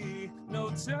day. No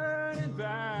turning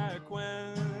back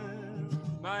when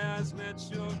my eyes met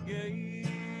your gaze.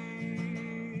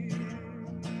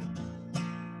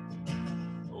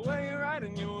 Away you're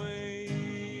riding your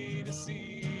way to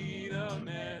see the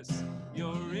mess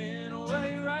you're in.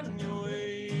 Away you're riding your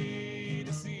way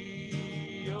to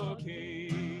see your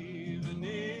caving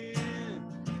in.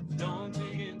 Don't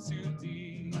dig in too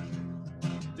deep.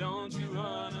 Don't you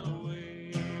run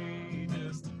away,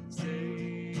 just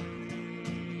stay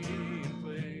and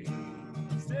play.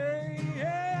 Stay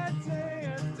and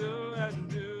stay and do and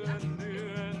do and do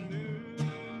and do.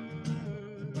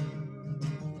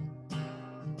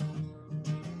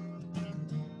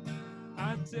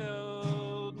 I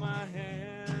dealt my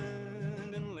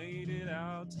hand and laid it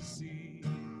out to sea.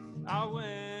 I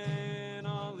went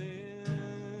all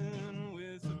in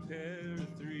with a pair of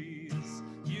threes.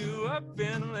 You up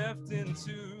and left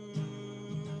into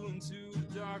the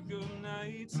dark of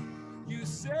night. You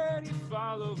said you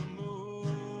followed the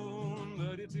moon,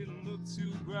 but it didn't look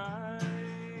too bright.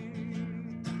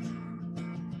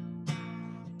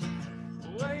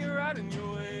 Away you're riding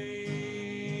your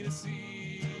way to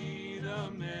see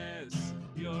the mess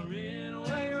you're in.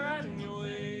 Away you're riding your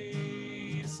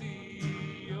way to see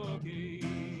your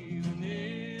caving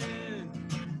in.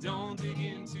 Don't dig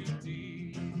in too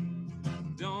deep.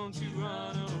 Don't you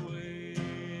run away,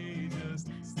 just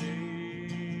stay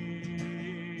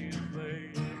and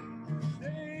play.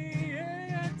 Stay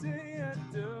and stay and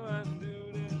do and do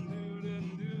and do and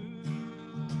do.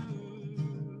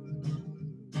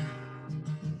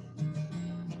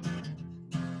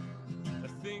 I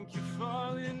think you're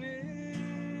falling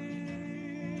in,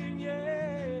 yeah.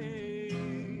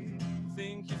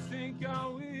 Think I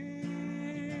will.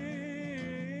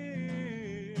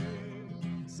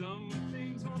 Some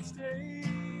things won't stay.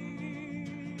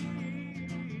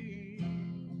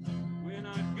 We're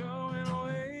not going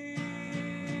away.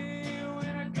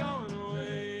 We're not going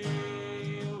away.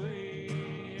 Away,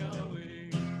 away,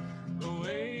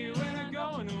 away. We're not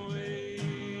going away.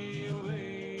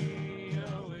 Away,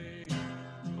 away,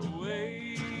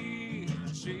 away.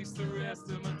 Chase the rest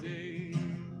of my days.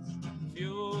 If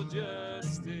you'll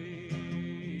just stay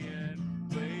and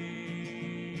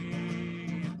play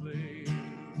and play.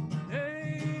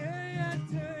 Hey, hey, I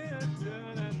do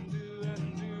and do and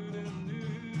do and do.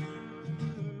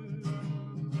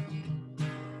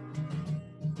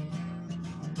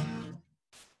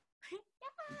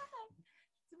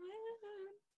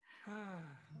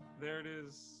 There it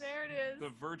is. There it is. The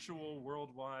virtual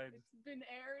worldwide It's been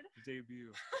aired.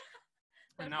 debut.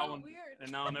 That and now felt weird.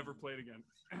 And now I'll never play it again.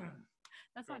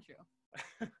 That's Cool. not true.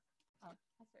 Oh,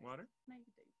 that's right. Water? No, you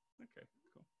did. Okay,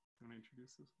 cool. You want to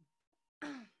introduce this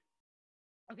one?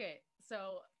 Okay,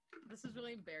 so this is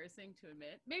really embarrassing to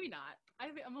admit. Maybe not.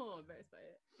 I'm a little embarrassed by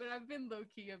it. But I've been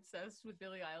low-key obsessed with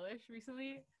Billie Eilish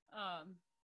recently.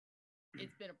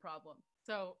 It's been a problem.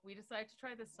 So we decided to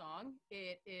try this song.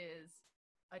 It is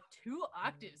a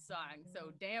 2-octave song,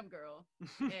 so damn girl.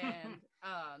 And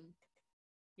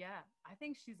yeah, I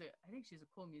think she's a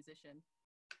cool musician,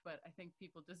 but I think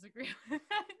people disagree with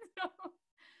that. So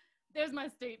there's my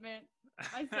statement.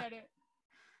 I said it.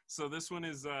 So this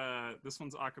one's a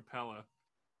cappella.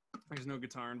 There's no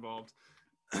guitar involved.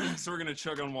 So we're gonna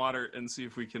chug on water and see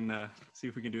if we can do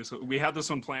it. So we had this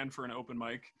one planned for an open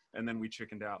mic, and then we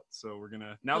chickened out. So we're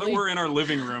gonna, now that we're in our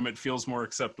living room, it feels more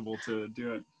acceptable to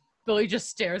do it. Billy just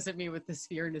stares at me with this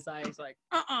fear in his eyes, like,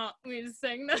 we just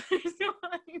sang another song.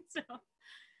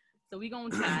 So we gonna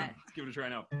try. Let's give it a try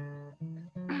now.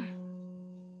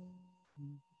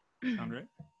 Sound right?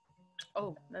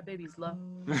 Oh, that baby's low.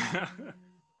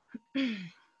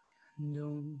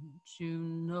 Don't you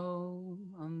know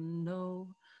I'm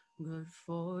no good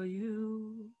for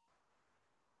you?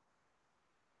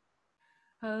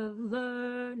 I've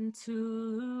learned to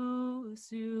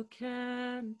lose, you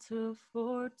can't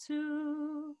afford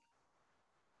to.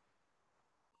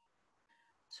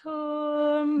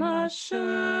 Tore my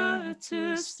shirt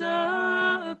to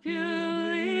stop you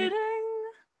bleeding,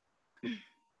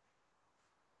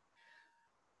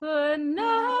 but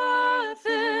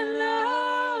nothing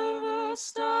ever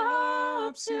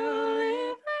stops you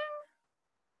leaving.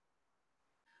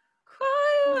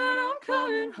 Cry when I'm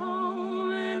coming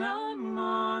home and I'm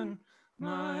on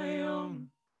my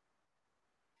own.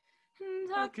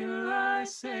 And I can lie,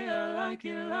 say I like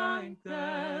it like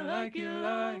that, like it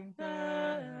like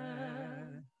that.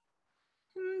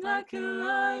 And I can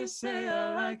lie, say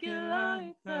I like it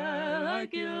like that,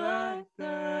 like it like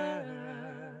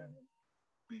that.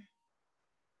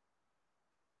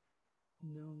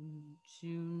 Don't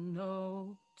you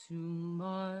know too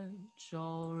much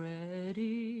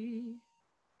already?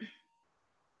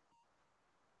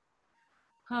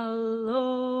 I'll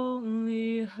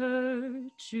only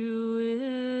hurt you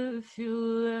if you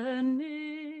let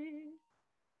me.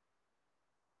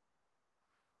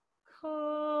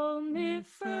 Call me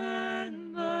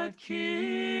friend, but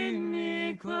keep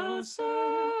me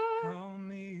closer. Call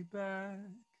me back.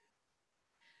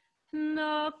 And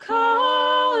I'll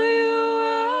call you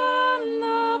when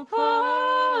the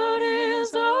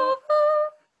party's over.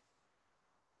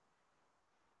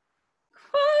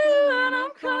 Cry when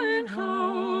I'm coming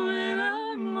home and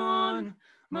I'm on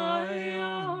my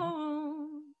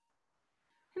own.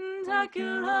 And I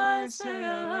can lie, say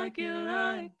I like it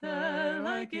like that,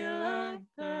 like it like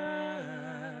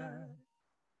that.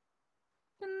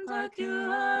 And I can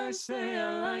lie, say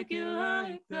I like it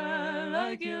like that,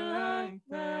 like it like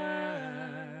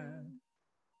that.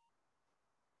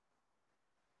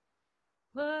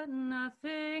 But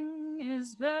nothing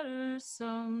is better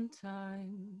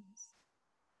sometimes.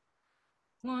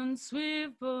 Once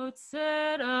we've both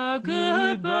said our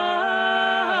goodbyes,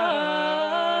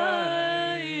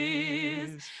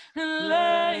 and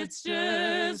let's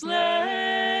just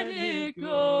let it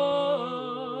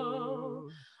go.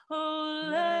 Oh,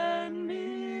 let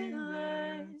me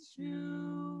let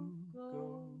you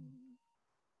go.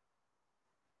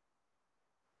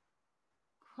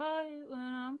 Quiet when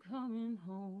I'm coming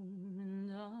home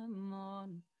and I'm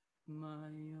on my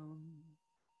own.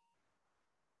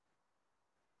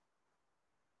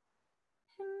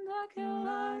 And I can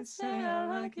lie, say I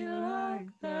like it like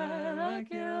that, like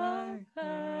it like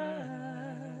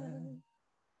that.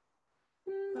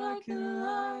 And I can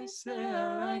lie, say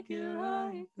I like it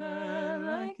like that,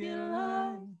 like it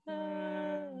like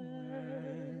that.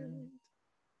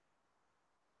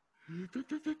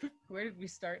 Where did we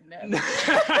start now?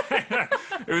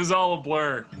 It was all a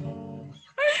blur.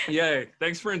 Yay.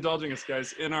 Thanks for indulging us,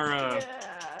 guys. In our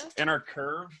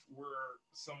curve, we're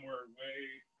somewhere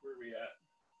where are we at?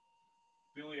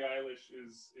 Billie Eilish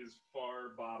is far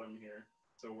bottom here.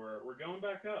 So we're going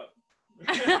back up.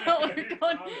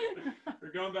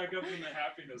 We're going back up in the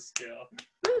happiness scale.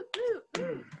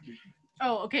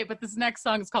 Oh, okay, but this next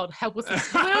song is called Helplessness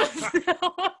Blues.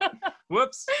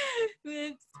 Whoops.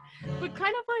 But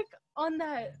kind of like on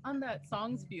that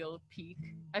songs feel peak.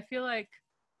 I feel like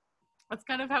that's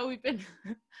kind of how we've been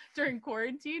during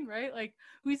quarantine, right? Like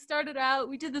we started out,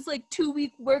 we did this like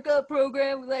 2-week workout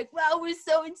program. We're like, wow, we're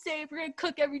so insane. We're gonna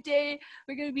cook every day.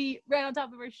 We're gonna be right on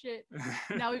top of our shit.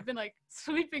 Now we've been like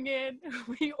sleeping in.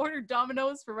 We ordered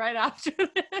Domino's for right after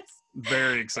this.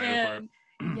 Very excited for it.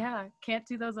 Yeah, can't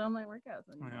do those online workouts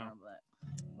anymore, but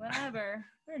whatever.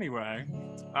 Anyway,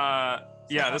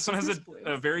 yeah, this one has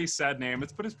a very sad name.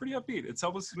 But it's pretty upbeat. It's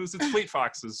Helpless Blues. It's Fleet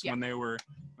Foxes when they were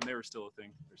still a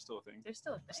thing. They're still a thing. They're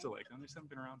still a thing. Still like them. They just haven't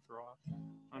been around for a while.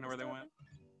 I don't know where they went.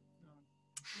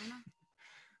 I don't know.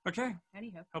 Okay.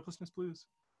 Anyhow. Helplessness Blues.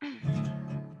 Wait,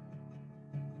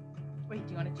 do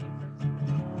you want to tune first?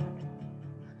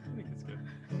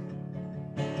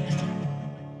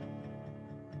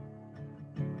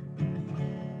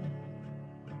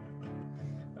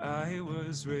 I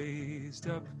was raised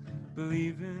up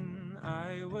believing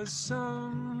I was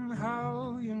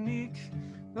somehow unique,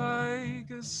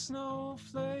 like a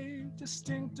snowflake,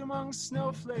 distinct among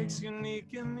snowflakes,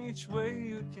 unique in each way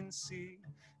you can see.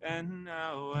 And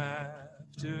now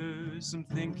after some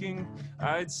thinking,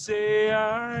 I'd say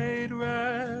I'd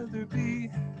rather be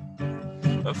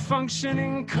a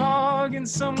functioning cog in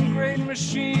some great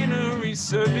machinery,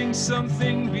 serving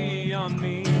something beyond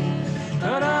me.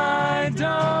 But I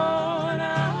don't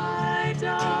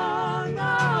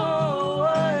know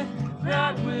what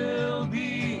that will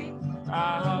be.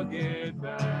 I'll get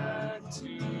back to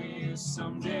you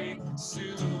someday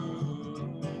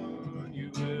soon. You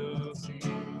will see.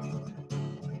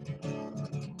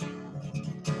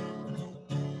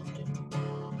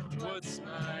 What's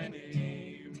my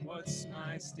name? What's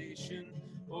my station?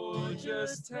 Or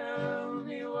just tell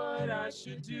me what I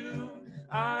should do.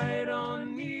 I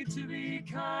don't need to be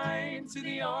kind to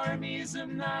the armies of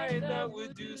night that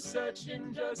would do such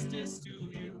injustice to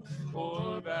you.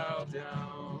 Or bow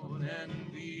down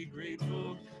and be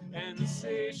grateful and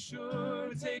say,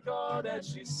 sure, take all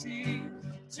that you see.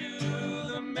 To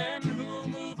the men who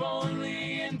move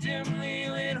only in dimly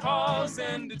lit halls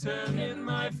and determine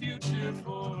my future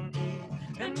for me.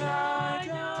 And I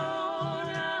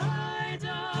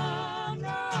don't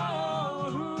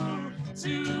know who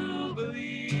to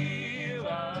believe.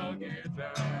 I'll get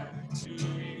back to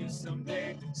you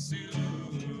someday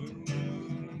soon.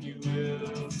 You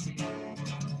will see.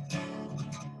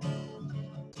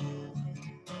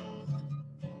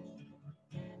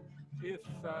 If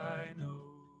I know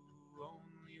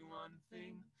only one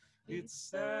thing,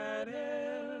 it's that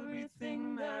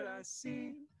everything that I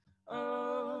see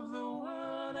of the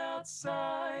world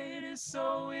outside is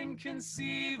so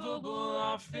inconceivable.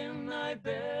 Often I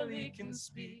barely can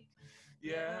speak.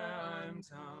 Yeah, I'm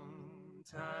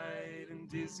tongue-tied and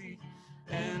dizzy,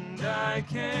 and I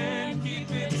can't keep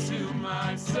it to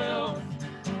myself.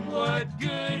 What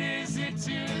good is it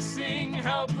to sing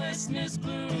helplessness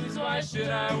blues? Why should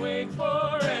I wait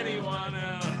for anyone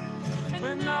else?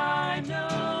 When I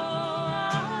know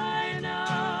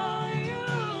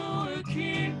you will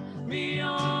keep me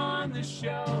on the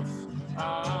shelf.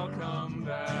 I'll come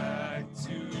back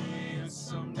to you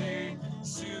someday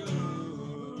soon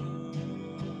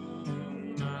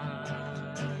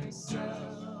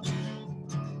myself.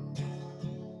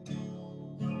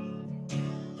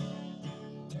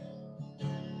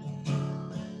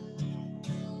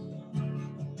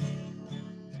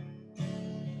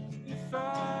 If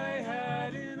I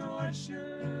had an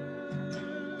orchard,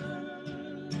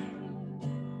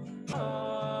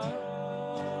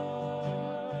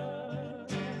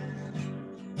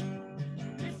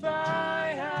 if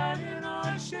I had an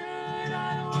orchard,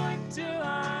 I'd work till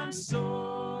I'm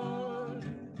sore,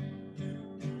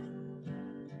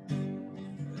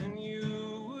 and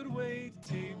you would wait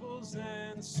tables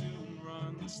and soon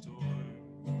run the store.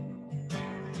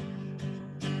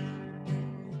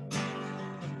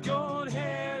 Gold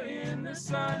hair in the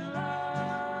sunlight,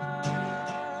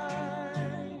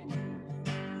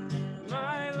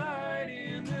 my light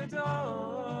in the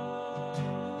dark.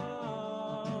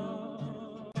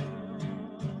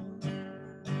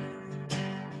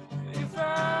 If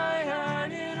I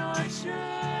had an orchard,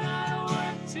 I'd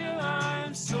work till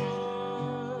I'm sore.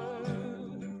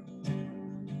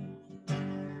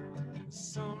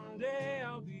 Someday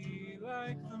I'll be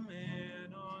like the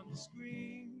man on the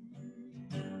screen.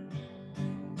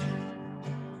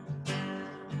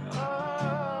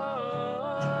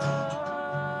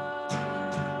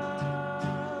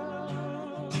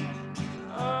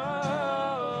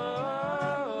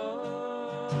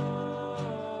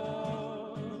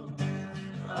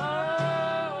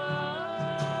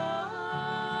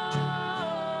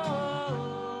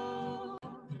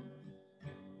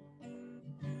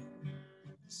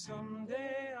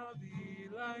 Someday I'll be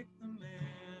like the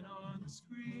man on the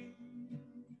screen.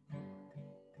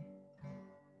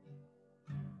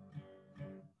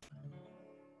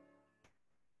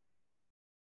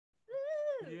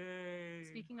 Yay.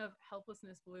 Speaking of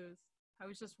helplessness blues, I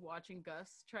was just watching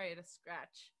Gus try to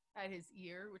scratch at his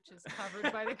ear, which is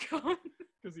covered by the cone.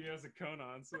 Because he has a cone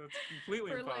on, so it's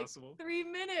completely for impossible. Like 3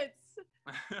 minutes.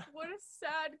 What a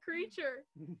sad creature.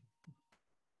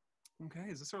 Okay,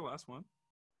 is this our last one?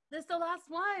 This is the last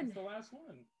one. It's the last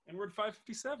one. And we're at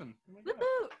 5:57. Oh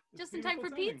woohoo! Just in time for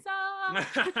pizza.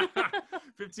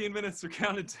 15 minutes are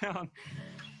counted down.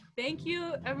 Thank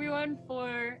you, everyone,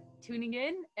 for tuning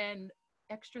in. And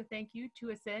extra thank you to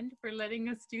Ascend for letting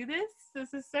us do this.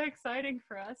 This is so exciting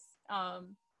for us.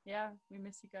 Yeah, we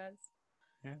miss you guys.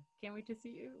 Yeah. Can't wait to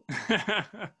see you.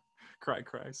 Cry,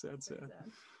 sad.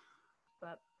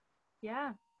 But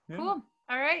yeah, cool.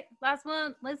 All right, last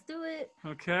one. Let's do it.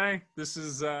 Okay, this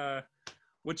is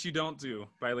What You Don't Do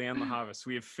by Leanne LaHavis.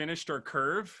 We have finished our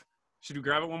curve. Should we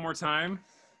grab it one more time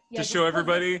to show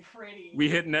everybody we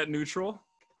hit net neutral?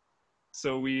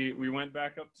 So we went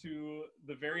back up to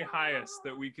the very highest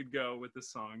that we could go with this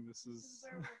song. This is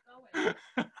where we're going.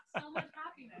 So much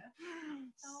happiness.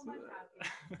 So much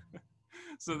happiness.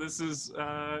 So this is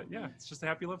it's just a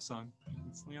happy love song.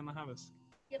 It's Leanne LaHavis.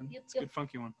 Yep. It's a good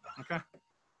funky one. Okay.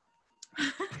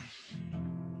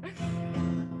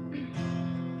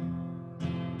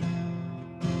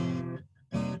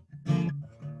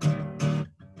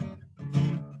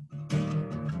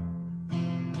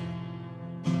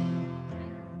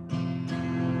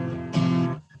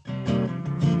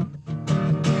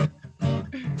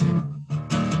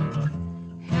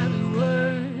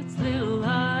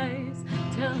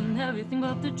 Everything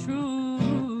but the truth.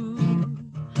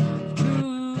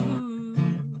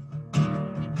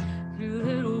 Through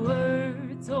little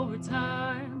words over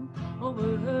time,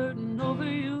 overheard and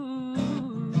overused.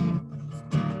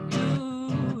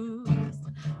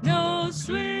 No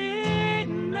sweet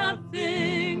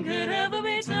nothing could ever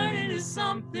be turned into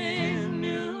something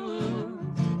new.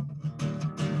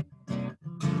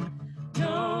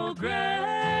 No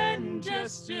grand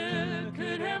gesture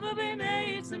could ever be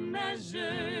made to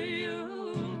measure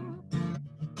you.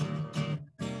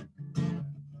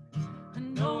 I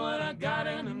know what I got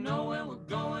and I know where we're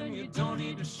going. You don't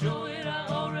need to show it, I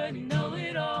already know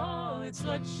it all. It's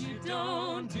what you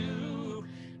don't do,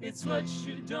 it's what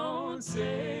you don't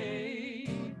say.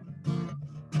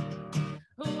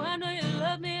 Oh, I know you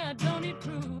love me, I don't need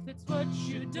proof. It's what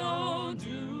you don't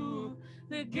do,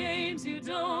 the games you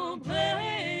don't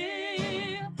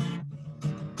play.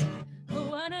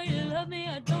 Oh, I know you love me,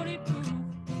 I don't need proof.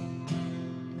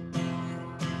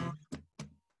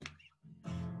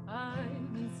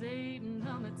 I've been saving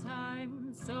all the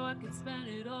time so I could spend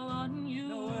it all on you.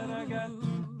 Know what I got?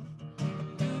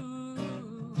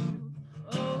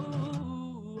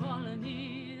 Oh, all I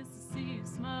need is to see you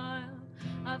smile.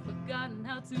 I've forgotten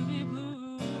how to be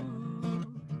blue.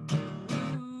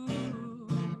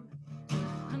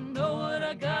 I know what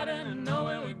I got and I know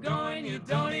where we're going. You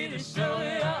don't need to show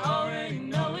it, I already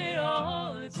know it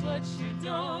all. It's what you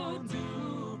don't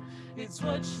do, it's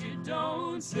what you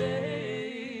don't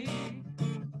say.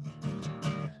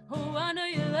 Oh, I know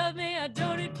you love me, I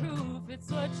don't need proof. It's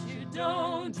what you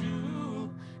don't do,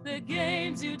 the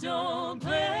games you don't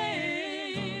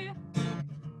play.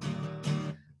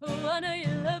 Oh, I know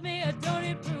you love me, I don't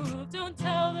need proof. Don't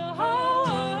tell the whole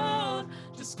world,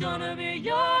 just gonna be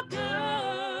your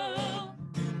girl.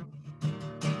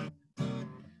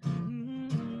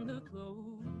 The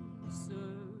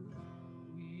closer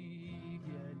we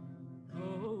get,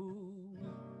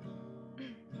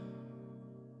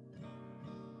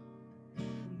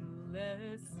 the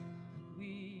less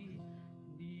we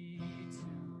need to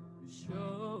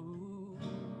show.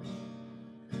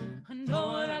 I know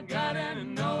what I got and I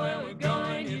know where we're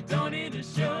going. You don't need to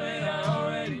show it, I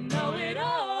already know it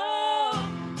all.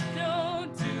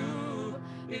 Don't do,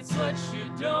 it's what you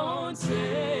don't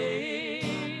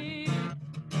say.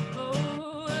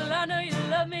 Oh, well, I know you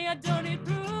love me, I don't need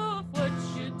proof. What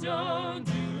you don't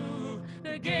do,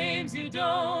 the games you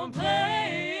don't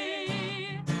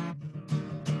play.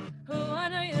 Oh, I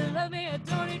know you love me, I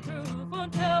don't need proof.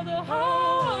 Won't tell the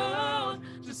whole world,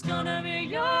 just gonna be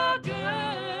your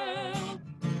girl.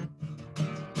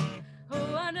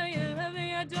 Oh, I know you love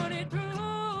me, I don't need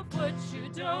proof. What you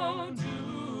don't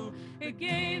do, the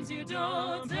games you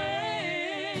don't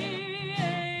play.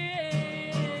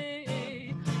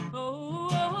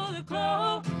 Oh, the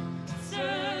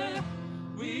closer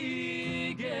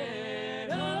we get,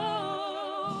 the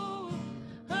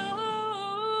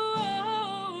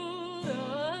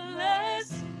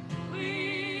less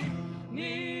we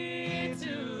need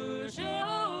to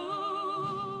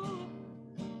show.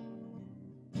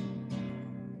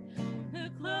 The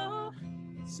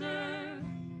closer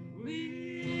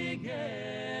we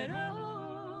get,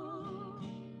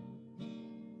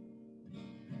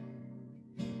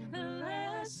 the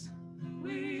less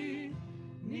we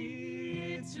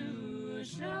need to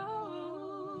show.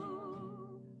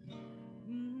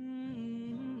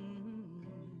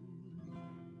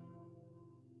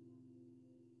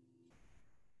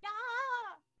 Yeah!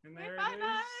 And there High it is.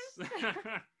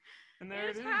 And there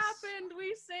it is. happened.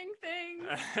 We sing things.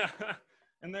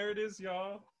 And there it is,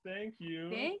 y'all. Thank you.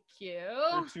 Thank you.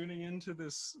 For tuning into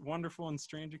this wonderful and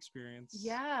strange experience.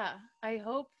 Yeah, I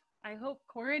hope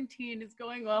quarantine is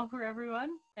going well for everyone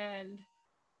and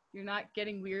you're not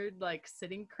getting weird like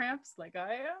sitting cramps like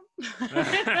I am.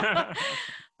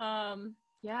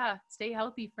 Yeah, stay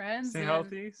healthy, friends. Stay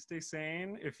healthy, stay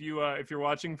sane. If you're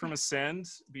watching from Ascend,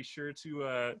 be sure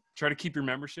to try to keep your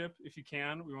membership if you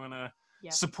can. We want to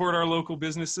support our local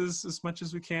businesses as much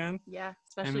as we can. Yeah,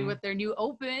 especially with their new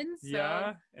opens. So.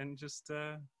 Yeah, and just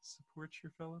support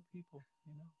your fellow people.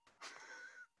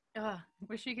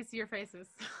 Wish we could see your faces.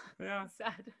 Yeah.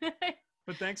 Sad.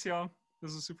 But thanks, y'all.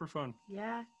 This was super fun.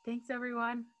 Yeah. Thanks,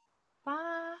 everyone.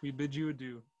 Bye. We bid you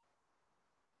adieu.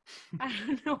 I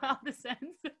don't know how this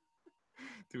ends.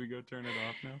 Do we go turn it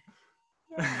off now?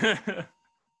 Yeah.